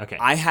 Okay.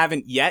 I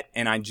haven't yet,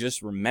 and I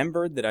just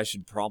remembered that I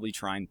should probably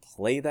try and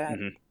play that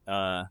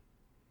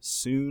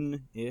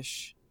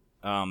soon-ish.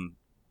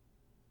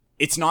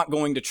 It's not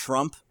going to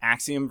trump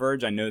Axiom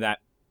Verge. I know that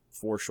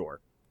for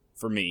sure,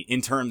 for me,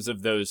 in terms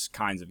of those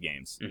kinds of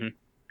games. Mm-hmm.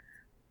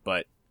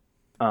 But,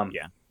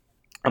 yeah.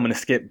 I'm going to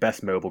skip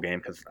Best Mobile Game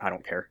because I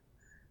don't care.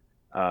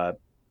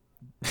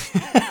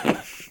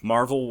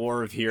 Marvel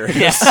War of Heroes.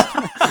 Yes.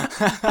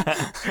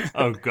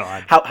 Oh,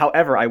 God.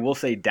 However, I will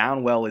say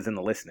Downwell is in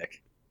the list,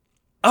 Nick.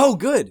 Oh,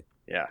 good.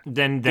 Yeah.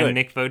 Then Good.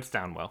 Nick votes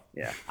Downwell.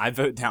 Yeah. I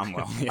vote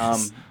Downwell.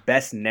 Yes.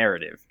 Best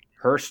Narrative.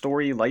 Her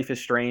Story, Life is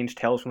Strange,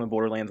 Tales from the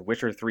Borderlands,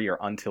 Witcher 3, or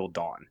Until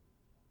Dawn.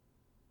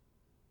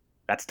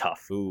 That's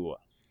tough. Ooh,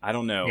 I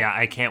don't know. Yeah,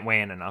 I can't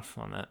weigh in enough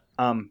on that.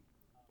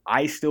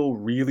 I still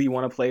really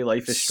want to play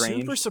Life is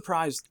Strange. Super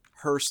surprised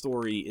Her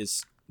Story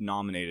is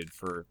nominated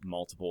for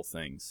multiple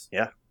things.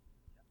 Yeah.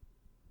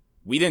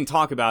 We didn't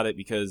talk about it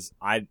because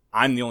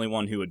I'm the only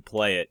one who would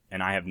play it,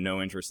 and I have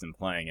no interest in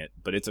playing it.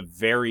 But it's a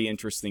very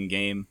interesting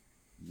game,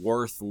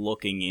 worth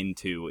looking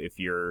into if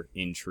you're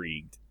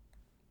intrigued.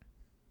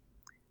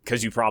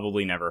 Because you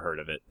probably never heard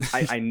of it.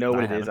 I know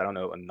what it is. I don't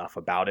know enough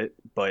about it,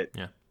 but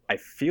Yeah. I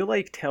feel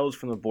like Tales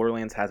from the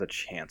Borderlands has a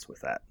chance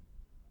with that.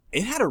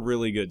 It had a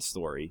really good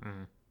story.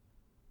 Mhm.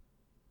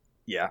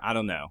 Yeah, I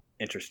don't know.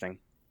 interesting.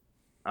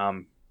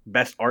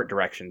 Best Art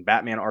Direction.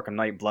 Batman, Arkham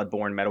Knight,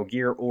 Bloodborne, Metal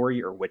Gear,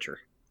 Ori, or Witcher?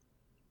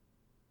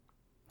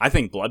 I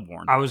think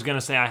Bloodborne. I was going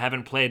to say I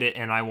haven't played it,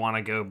 and I want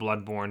to go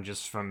Bloodborne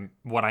just from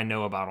what I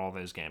know about all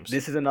those games.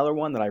 This is another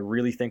one that I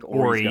really think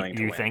Ori's going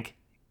to you win. think?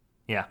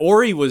 Yeah.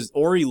 Ori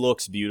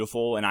looks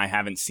beautiful, and I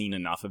haven't seen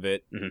enough of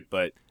it,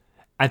 but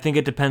I think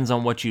it depends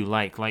on what you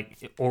like.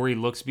 Like, Ori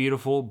looks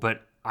beautiful,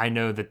 but I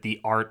know that the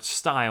art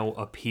style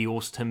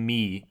appeals to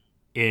me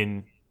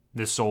in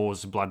the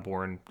Souls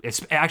Bloodborne.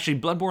 It's actually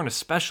Bloodborne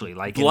especially.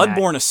 Like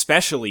Bloodborne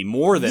especially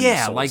more than the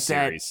Souls like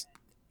series.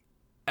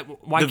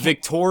 Why The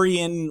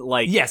Victorian,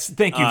 like... Yes,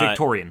 thank you,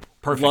 Victorian.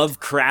 Perfect.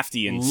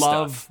 Lovecraftian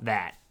Love stuff.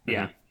 that.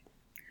 Yeah.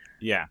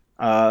 Yeah.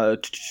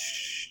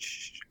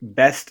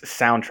 Best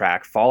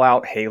Soundtrack.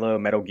 Fallout, Halo,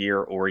 Metal Gear,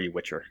 Ori,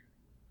 Witcher.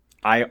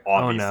 I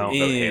obviously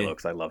vote Halo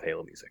because I love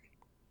Halo music.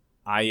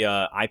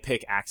 I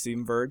pick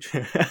Axiom Verge.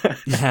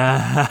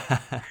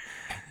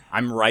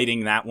 I'm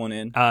writing that one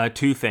in.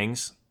 Two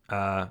things.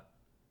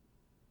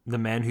 The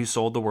Man Who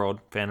Sold the World,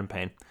 Phantom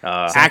Pain.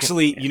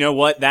 Actually, you know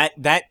what?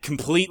 That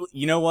completely...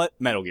 You know what?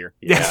 Metal Gear.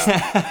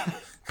 Yeah.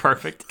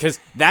 Perfect. Because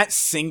that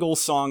single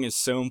song is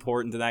so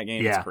important to that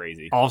game. Yeah. It's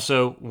crazy.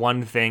 Also,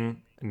 one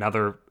thing,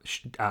 another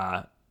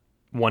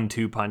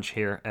 1-2 punch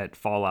here at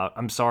Fallout.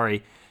 I'm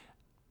sorry.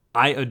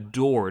 I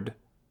adored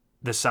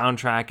the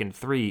soundtrack in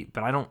 3,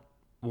 but I don't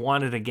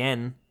want it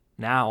again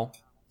now.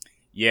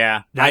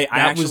 Yeah.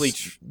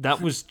 That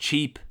was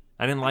cheap.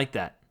 I didn't like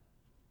that.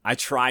 I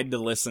tried to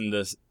listen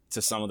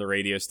to some of the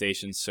radio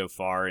stations so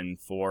far in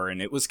 4, and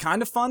it was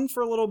kind of fun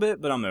for a little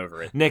bit, but I'm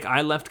over it. Nick,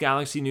 I left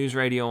Galaxy News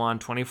Radio on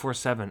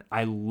 24/7.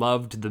 I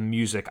loved the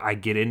music. I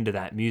get into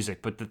that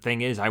music, but the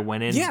thing is, I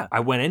went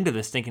into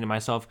this thinking to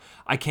myself,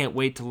 I can't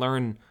wait to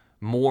learn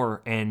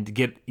more and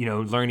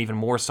learn even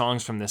more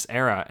songs from this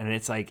era, and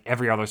it's like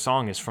every other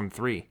song is from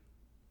 3.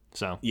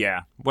 So,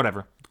 yeah.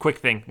 Whatever. Quick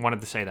thing,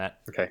 wanted to say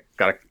that. Okay,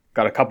 got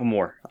a couple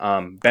more.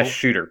 Best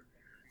Shooter.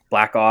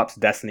 Black Ops,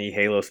 Destiny,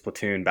 Halo,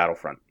 Splatoon,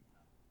 Battlefront.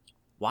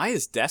 Why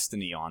is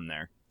Destiny on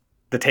there?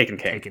 The Taken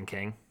King. Taken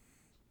King.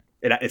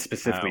 It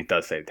specifically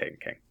does say Taken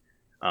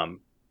King.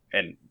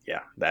 And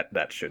yeah,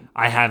 that should.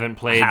 I haven't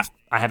played.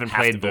 I haven't have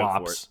played to vote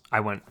for Blops. I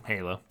went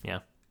Halo. Yeah.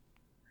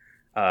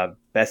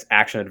 Best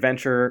Action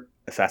Adventure: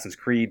 Assassin's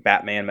Creed,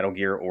 Batman, Metal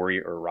Gear,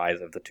 Ori, or Rise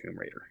of the Tomb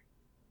Raider.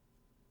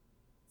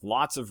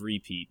 Lots of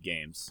repeat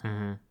games.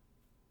 Mm-hmm.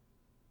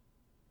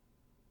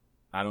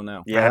 I don't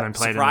know. Yeah, I haven't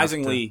played enough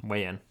to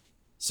weigh in.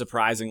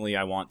 Surprisingly,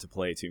 I want to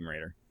play Tomb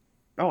Raider.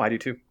 Oh, I do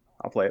too.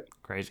 I'll play it.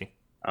 Crazy.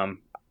 I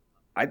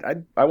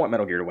want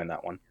Metal Gear to win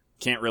that one.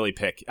 Can't really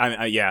pick.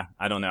 Yeah,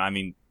 I don't know. I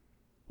mean,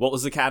 what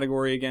was the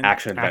category again?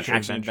 Action Adventure.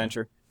 Action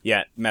Adventure.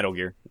 Yeah, Metal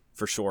Gear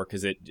for sure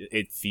because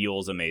it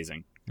feels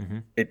amazing.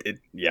 Mm-hmm.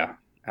 Yeah,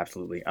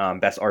 absolutely.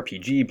 Best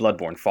RPG: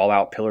 Bloodborne,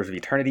 Fallout, Pillars of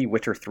Eternity,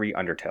 Witcher 3,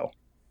 Undertale.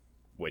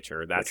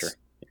 Witcher. That's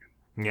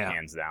Yeah.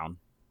 hands down.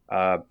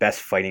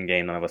 Best fighting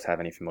game, none of us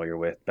have any familiar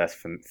with. Best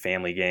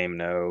family game,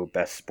 no.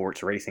 Best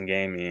sports racing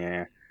game,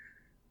 yeah.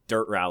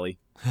 Dirt Rally.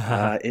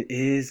 It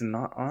is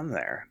not on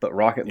there, but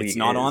Rocket League It's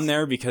not is. on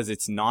there because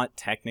it's not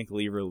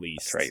technically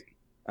released. That's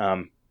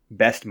right.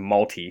 Best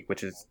multi,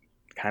 which is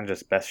kind of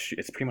just best.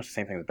 It's pretty much the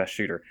same thing as best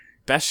shooter.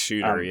 Best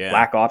shooter, yeah.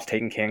 Black Ops,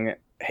 Taken King,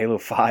 Halo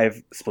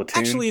 5, Splatoon.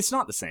 Actually, it's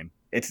not the same.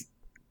 It's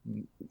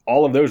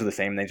all of those are the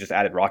same. They just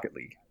added Rocket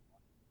League.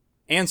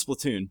 And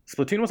Splatoon.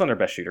 Splatoon was under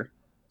best shooter.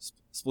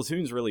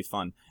 Splatoon's really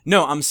fun.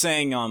 No, I'm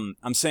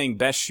saying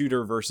best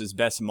shooter versus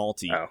best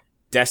multi. Oh.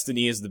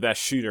 Destiny is the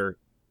best shooter.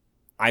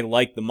 I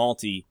like the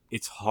multi.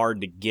 It's hard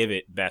to give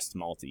it best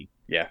multi.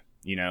 Yeah.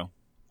 You know?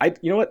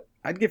 You know what?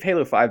 I'd give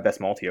Halo 5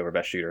 best multi over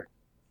best shooter.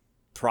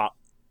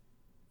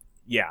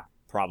 Yeah,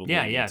 probably.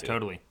 Yeah, too.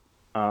 totally.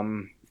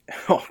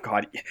 Oh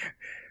God.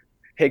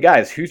 Hey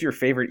guys, who's your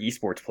favorite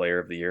esports player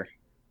of the year?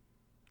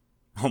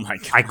 Oh my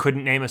god. I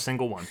couldn't name a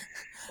single one.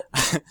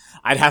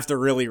 I'd have to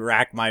really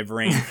rack my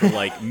brain for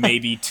like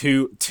maybe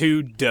two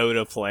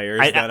Dota players.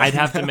 I'd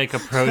have to make a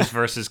pros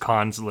versus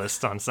cons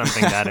list on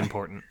something that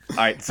important. All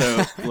right,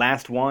 so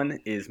last one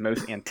is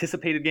most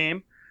anticipated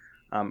game.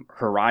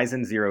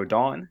 Horizon Zero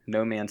Dawn,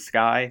 No Man's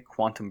Sky,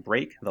 Quantum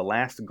Break, The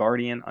Last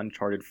Guardian,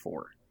 Uncharted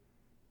 4.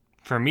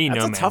 For me, That's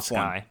No a Man's tough one.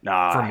 Sky.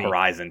 Nah, For me.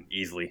 Horizon,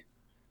 easily.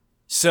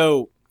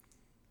 So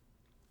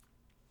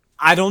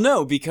I don't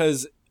know,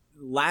 because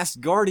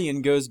Last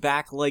Guardian goes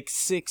back like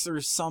 6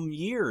 or some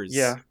years.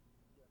 Yeah,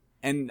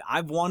 And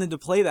I've wanted to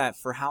play that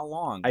for how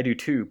long? I do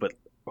too, but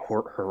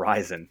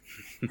Horizon.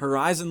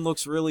 Horizon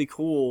looks really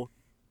cool.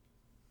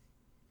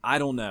 I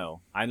don't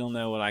know. I don't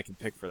know what I could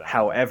pick for that.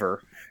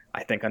 However,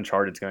 I think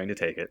Uncharted's going to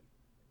take it.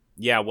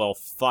 Yeah, well,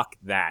 fuck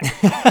that.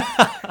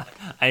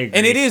 I agree.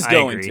 And it is I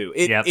going agree. to.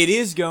 It Yep.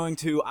 is going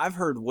to. I've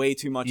heard way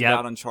too much Yep.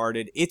 about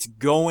Uncharted. It's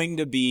going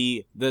to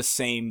be the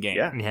same game.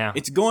 Yeah. Yeah.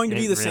 It's going to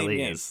be It the same really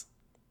game. is.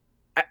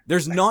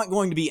 There's not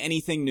going to be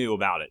anything new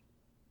about it.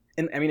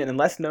 And I mean,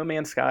 unless No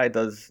Man's Sky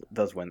does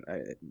win,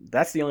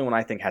 that's the only one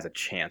I think has a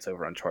chance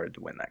over Uncharted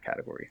to win that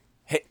category.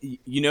 Hey,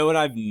 you know what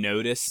I've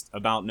noticed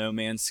about No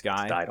Man's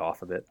Sky? Died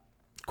off a bit.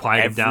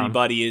 Quiet down.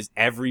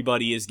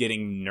 Everybody is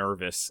getting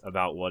nervous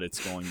about what it's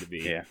going to be.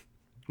 Yeah.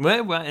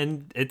 Well,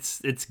 and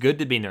it's good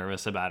to be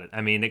nervous about it.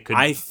 I mean, it could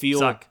I feel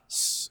suck.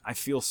 I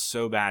feel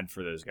so bad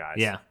for those guys.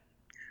 Yeah.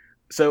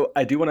 So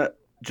I do want to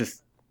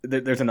just.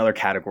 There's another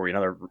category,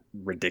 another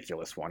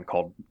ridiculous one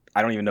called.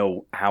 I don't even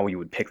know how you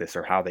would pick this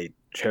or how they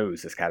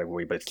chose this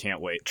category, but it's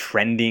Can't wait.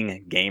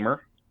 trending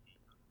gamer.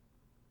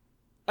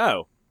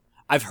 Oh,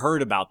 I've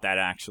heard about that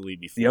actually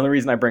before. The only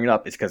reason I bring it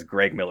up is because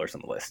Greg Miller's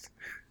on the list.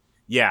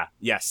 Yeah,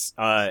 yes.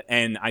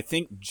 And I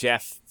think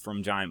Jeff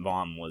from Giant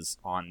Bomb was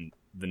on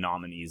the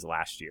nominees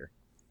last year.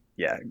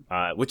 Yeah,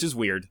 Which is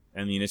weird.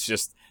 I mean, it's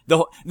just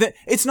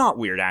it's not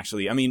weird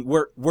actually. I mean,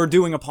 we're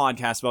doing a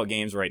podcast about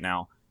games right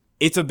now.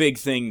 It's a big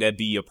thing to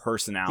be a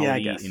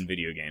personality guess. in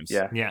video games.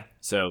 yeah. Yeah.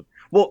 So,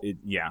 Well,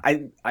 yeah.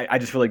 I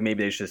just feel like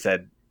maybe they should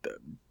have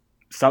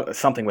said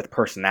something with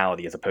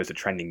personality as opposed to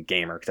trending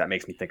gamer, because that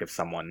makes me think of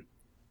someone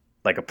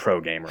like a pro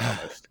gamer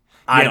almost.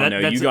 I Yeah,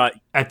 don't know. that's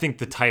I think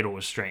the title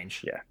was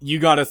strange. Yeah. You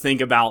got to think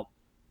about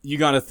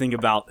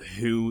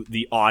who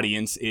the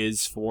audience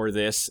is for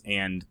this,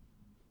 and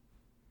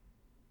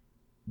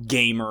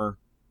gamer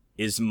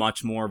is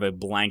much more of a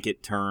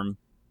blanket term.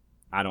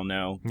 I don't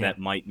know. Yeah. That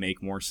might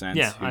make more sense.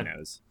 Yeah, Who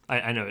knows?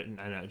 I know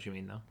what you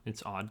mean though.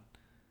 It's odd.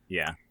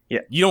 Yeah.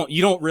 Yeah. You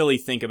don't really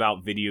think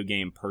about video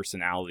game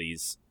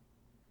personalities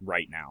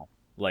right now,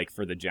 like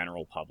for the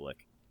general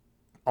public.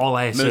 All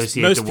I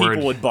associate Most the people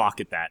word would balk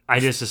at that. I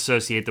just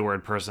associate the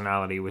word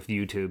personality with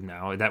YouTube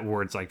now. That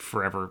word's like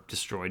forever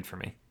destroyed for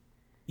me.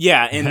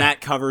 Yeah, and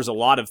that covers a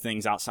lot of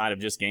things outside of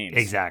just games.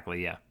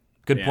 Exactly, yeah.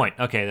 Good Yeah. point.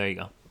 Okay, there you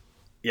go.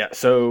 Yeah,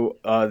 so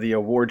the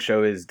award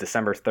show is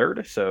December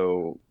 3rd,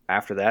 so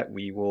after that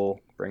we will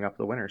bring up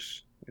the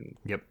winners and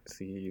Yep.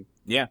 see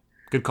Yeah,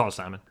 Good call,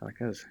 Simon. how it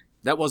goes.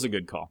 that was a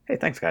good call. Hey,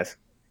 thanks, guys.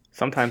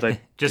 Sometimes I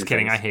Just do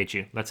kidding. I things. hate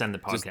you. Let's end the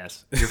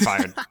podcast. You're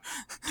fired.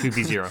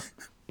 2v0.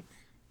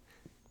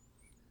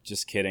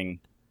 Just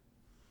kidding.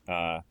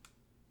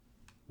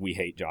 We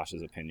hate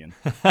Josh's opinion.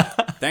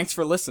 Thanks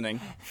for listening.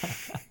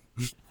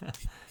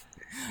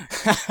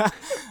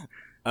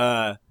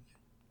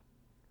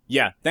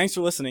 Yeah, thanks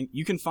for listening.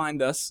 You can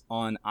find us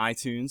on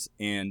iTunes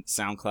and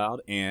SoundCloud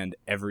and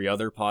every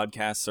other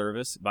podcast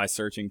service by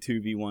searching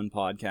 2v1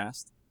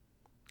 Podcast.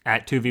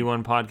 At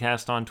 2v1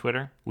 Podcast on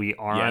Twitter. We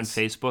are on Yes.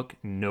 Facebook.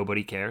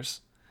 Nobody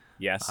cares.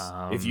 Yes.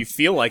 If you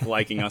feel like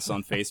liking us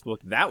on Facebook,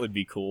 that would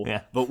be cool.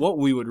 Yeah. But what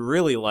we would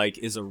really like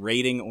is a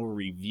rating or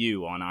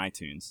review on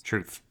iTunes.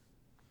 Truth.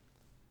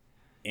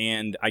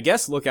 And I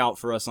guess look out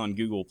for us on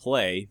Google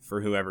Play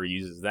for whoever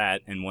uses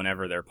that and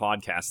whenever their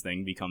podcast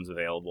thing becomes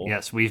available.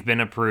 Yes, we've been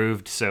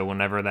approved, so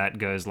whenever that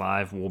goes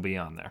live, we'll be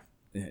on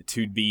there.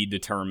 To be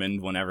determined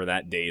whenever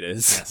that date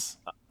is. Yes.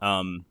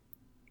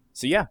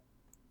 So yeah,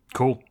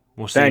 Cool.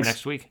 We'll see Thanks. you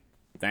next week.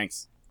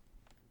 thanks.